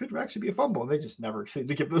like, that could actually be a fumble. And they just never seem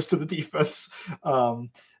to give those to the defense.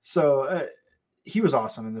 So he was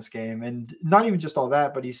awesome in this game. And not even just all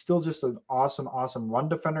that, but he's still just an awesome run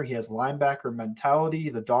defender. He has linebacker mentality.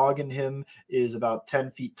 The dog in him is about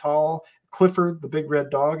 10 feet tall. Clifford, the big red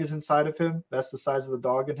dog, is inside of him. That's the size of the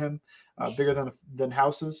dog in him. Bigger than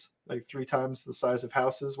houses, like 3 times the size of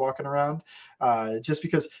houses walking around. Just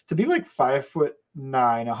because to be like 5'9",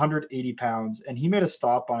 180 pounds, and he made a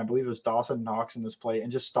stop on, I believe it was Dawson Knox in this play,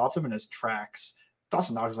 and just stopped him in his tracks.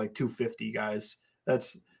 Dawson Knox is like 250, guys.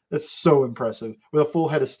 That's so impressive. With a full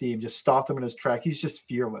head of steam, just stopped him in his track. He's just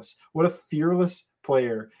fearless. What a fearless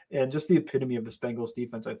player, and just the epitome of this Bengals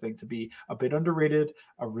defense, I think, to be a bit underrated,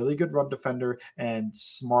 a really good run defender, and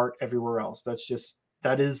smart everywhere else.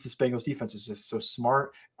 That is this Bengals defense. Is just so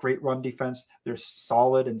smart, great run defense. They're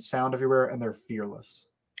solid and sound everywhere, and they're fearless.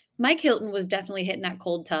 Mike Hilton was definitely hitting that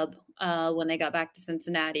cold tub when they got back to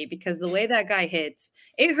Cincinnati, because the way that guy hits,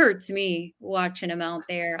 it hurts me watching him out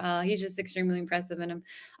there. He's just extremely impressive, and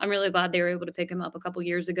I'm really glad they were able to pick him up a couple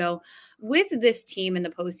years ago. With this team in the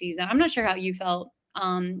postseason, I'm not sure how you felt.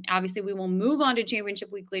 Obviously, we will move on to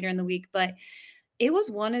championship week later in the week, but It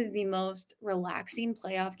was one of the most relaxing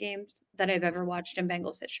playoff games that I've ever watched in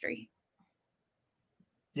Bengals history.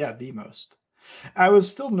 Yeah, the most. I was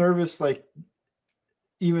still nervous, like,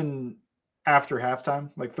 even after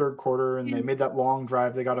halftime, like third quarter, and they made that long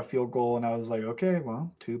drive. They got a field goal, and I was like, okay,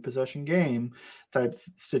 well, 2-possession game type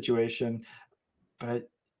situation.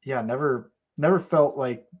 But yeah, never felt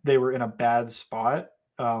like they were in a bad spot.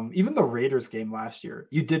 Even the Raiders game last year,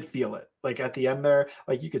 you did feel it. Like at the end there,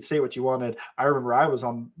 like you could say what you wanted. I remember I was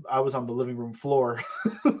on the living room floor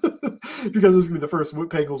because it was gonna be the first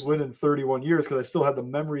Bengals win in 31 years, because I still had the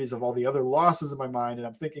memories of all the other losses in my mind, and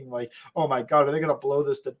I'm thinking like, oh my God, are they gonna blow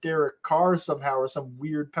this to Derek Carr somehow, or some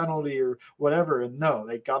weird penalty or whatever? And no,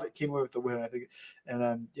 they came away with the win, I think. And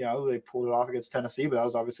then they pulled it off against Tennessee, but that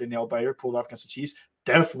was obviously a nail biter. Pulled it off against the Chiefs,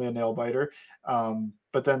 definitely a nail biter.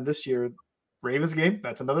 But then this year, Ravens game,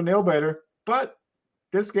 that's another nail biter. But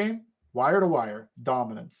this game, wire to wire,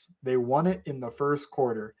 dominance. They won it in the first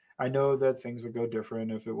quarter. I know that things would go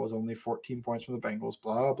different if it was only 14 points from the Bengals,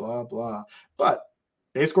 blah, blah, blah. But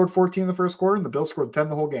they scored 14 in the first quarter, and the Bills scored 10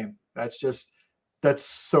 the whole game. That's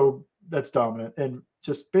dominant. And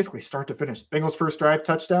just basically start to finish. Bengals first drive,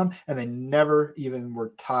 touchdown, and they never even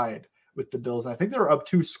were tied with the Bills. And I think they were up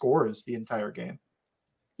 2 scores the entire game.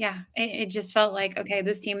 Yeah, it just felt like, okay,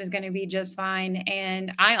 this team is going to be just fine.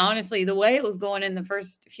 And I honestly, the way it was going in the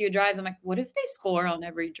first few drives, I'm like, what if they score on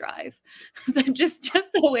every drive? just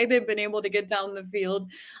the way they've been able to get down the field.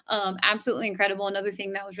 Absolutely incredible. Another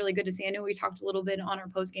thing that was really good to see, I know we talked a little bit on our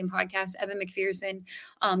post-game podcast, Evan McPherson,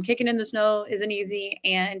 kicking in the snow isn't easy.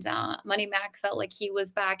 And Money Mac felt like he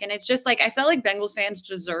was back. And it's just like, I felt like Bengals fans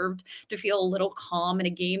deserved to feel a little calm in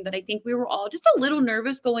a game that I think we were all just a little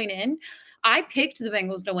nervous going in. I picked the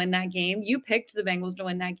Bengals to win that game. You picked the Bengals to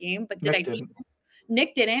win that game, but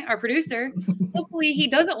Nick didn't, our producer. Hopefully he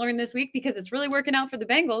doesn't learn this week, because it's really working out for the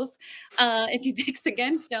Bengals if he picks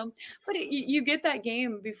against them. But you get that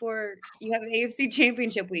game before you have an AFC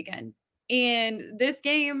Championship weekend. And this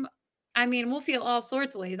game, I mean, we'll feel all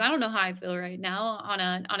sorts of ways. I don't know how I feel right now on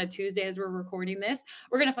a Tuesday as we're recording this.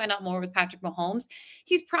 We're going to find out more with Patrick Mahomes.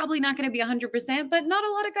 He's probably not going to be 100%, but not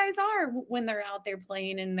a lot of guys are when they're out there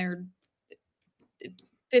playing in their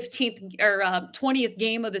 15th or 20th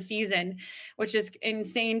game of the season, which is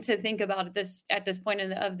insane to think about at this point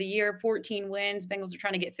of the year. 14 wins. Bengals are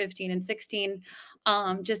trying to get 15 and 16.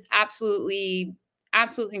 Just absolutely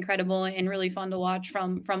incredible and really fun to watch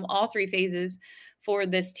from all three phases for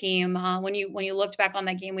this team. When you looked back on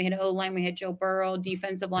that game, we had O-line, we had Joe Burrow,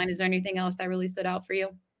 defensive line. Is there anything else that really stood out for you?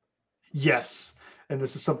 Yes. And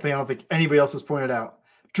this is something I don't think anybody else has pointed out.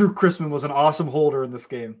 Drew Chrisman was an awesome holder in this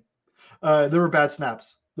game. There were bad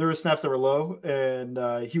snaps. There were snaps that were low, and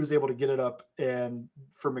he was able to get it up and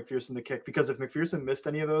for McPherson to kick. Because if McPherson missed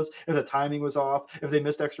any of those, if the timing was off, if they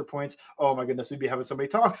missed extra points, oh my goodness, we'd be having somebody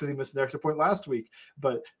talk because he missed an extra point last week.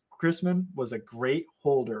 But Chrisman was a great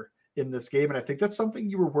holder in this game, and I think that's something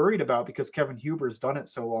you were worried about because Kevin Huber's done it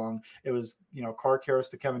so long. It was, Clark Harris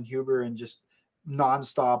to Kevin Huber and just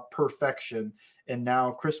nonstop perfection. And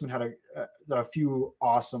now Chrisman had a few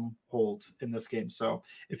awesome holds in this game. So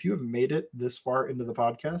if you have made it this far into the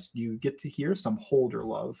podcast, you get to hear some holder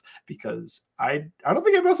love, because I don't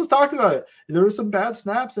think anybody else has talked about it. There were some bad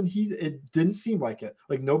snaps, and it didn't seem like it.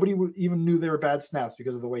 Like nobody even knew they were bad snaps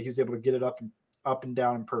because of the way he was able to get it up and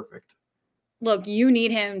down and perfect. Look, you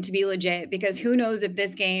need him to be legit, because who knows if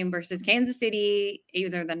this game versus Kansas City,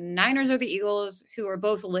 either the Niners or the Eagles, who are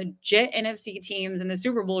both legit NFC teams, and the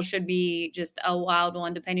Super Bowl should be just a wild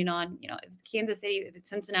one, depending on, if it's Kansas City, if it's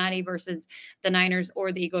Cincinnati versus the Niners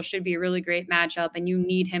or the Eagles, should be a really great matchup. And you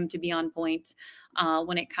need him to be on point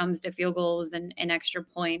when it comes to field goals and extra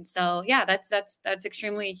points. So yeah, that's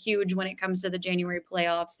extremely huge when it comes to the January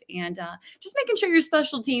playoffs, and just making sure your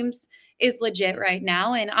special teams is legit right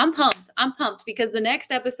now. And I'm pumped because the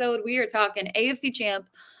next episode we are talking AFC champ.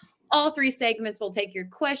 All three segments will take your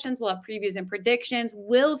questions. We'll have previews and predictions.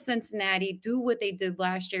 Will Cincinnati do what they did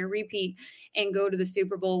last year, repeat, and go to the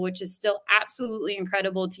Super Bowl, which is still absolutely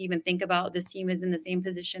incredible to even think about. This team is in the same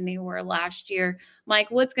position they were last year.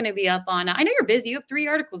 Mike, what's going to be up on? I know you're busy. You have 3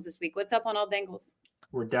 articles this week. What's up on All Bengals?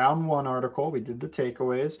 We're down 1 article. We did the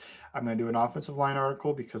takeaways. I'm going to do an offensive line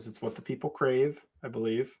article because it's what the people crave, I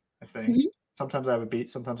think. Mm-hmm. Sometimes I have a beat,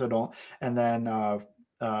 sometimes I don't. And then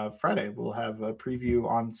Friday we'll have a preview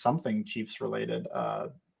on something Chiefs related.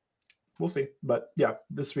 We'll see. But yeah,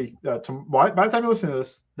 this week, by the time you listen to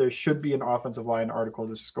this, there should be an offensive line article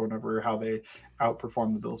just going over how they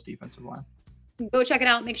outperformed the Bills defensive line. Go check it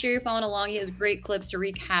out. Make sure you're following along. He has great clips to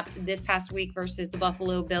recap this past week versus the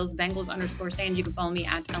Buffalo Bills. Bengals_Sands. You can follow me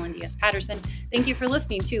at LNDS Patterson. Thank you for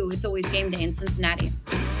listening to It's Always Game Day in Cincinnati.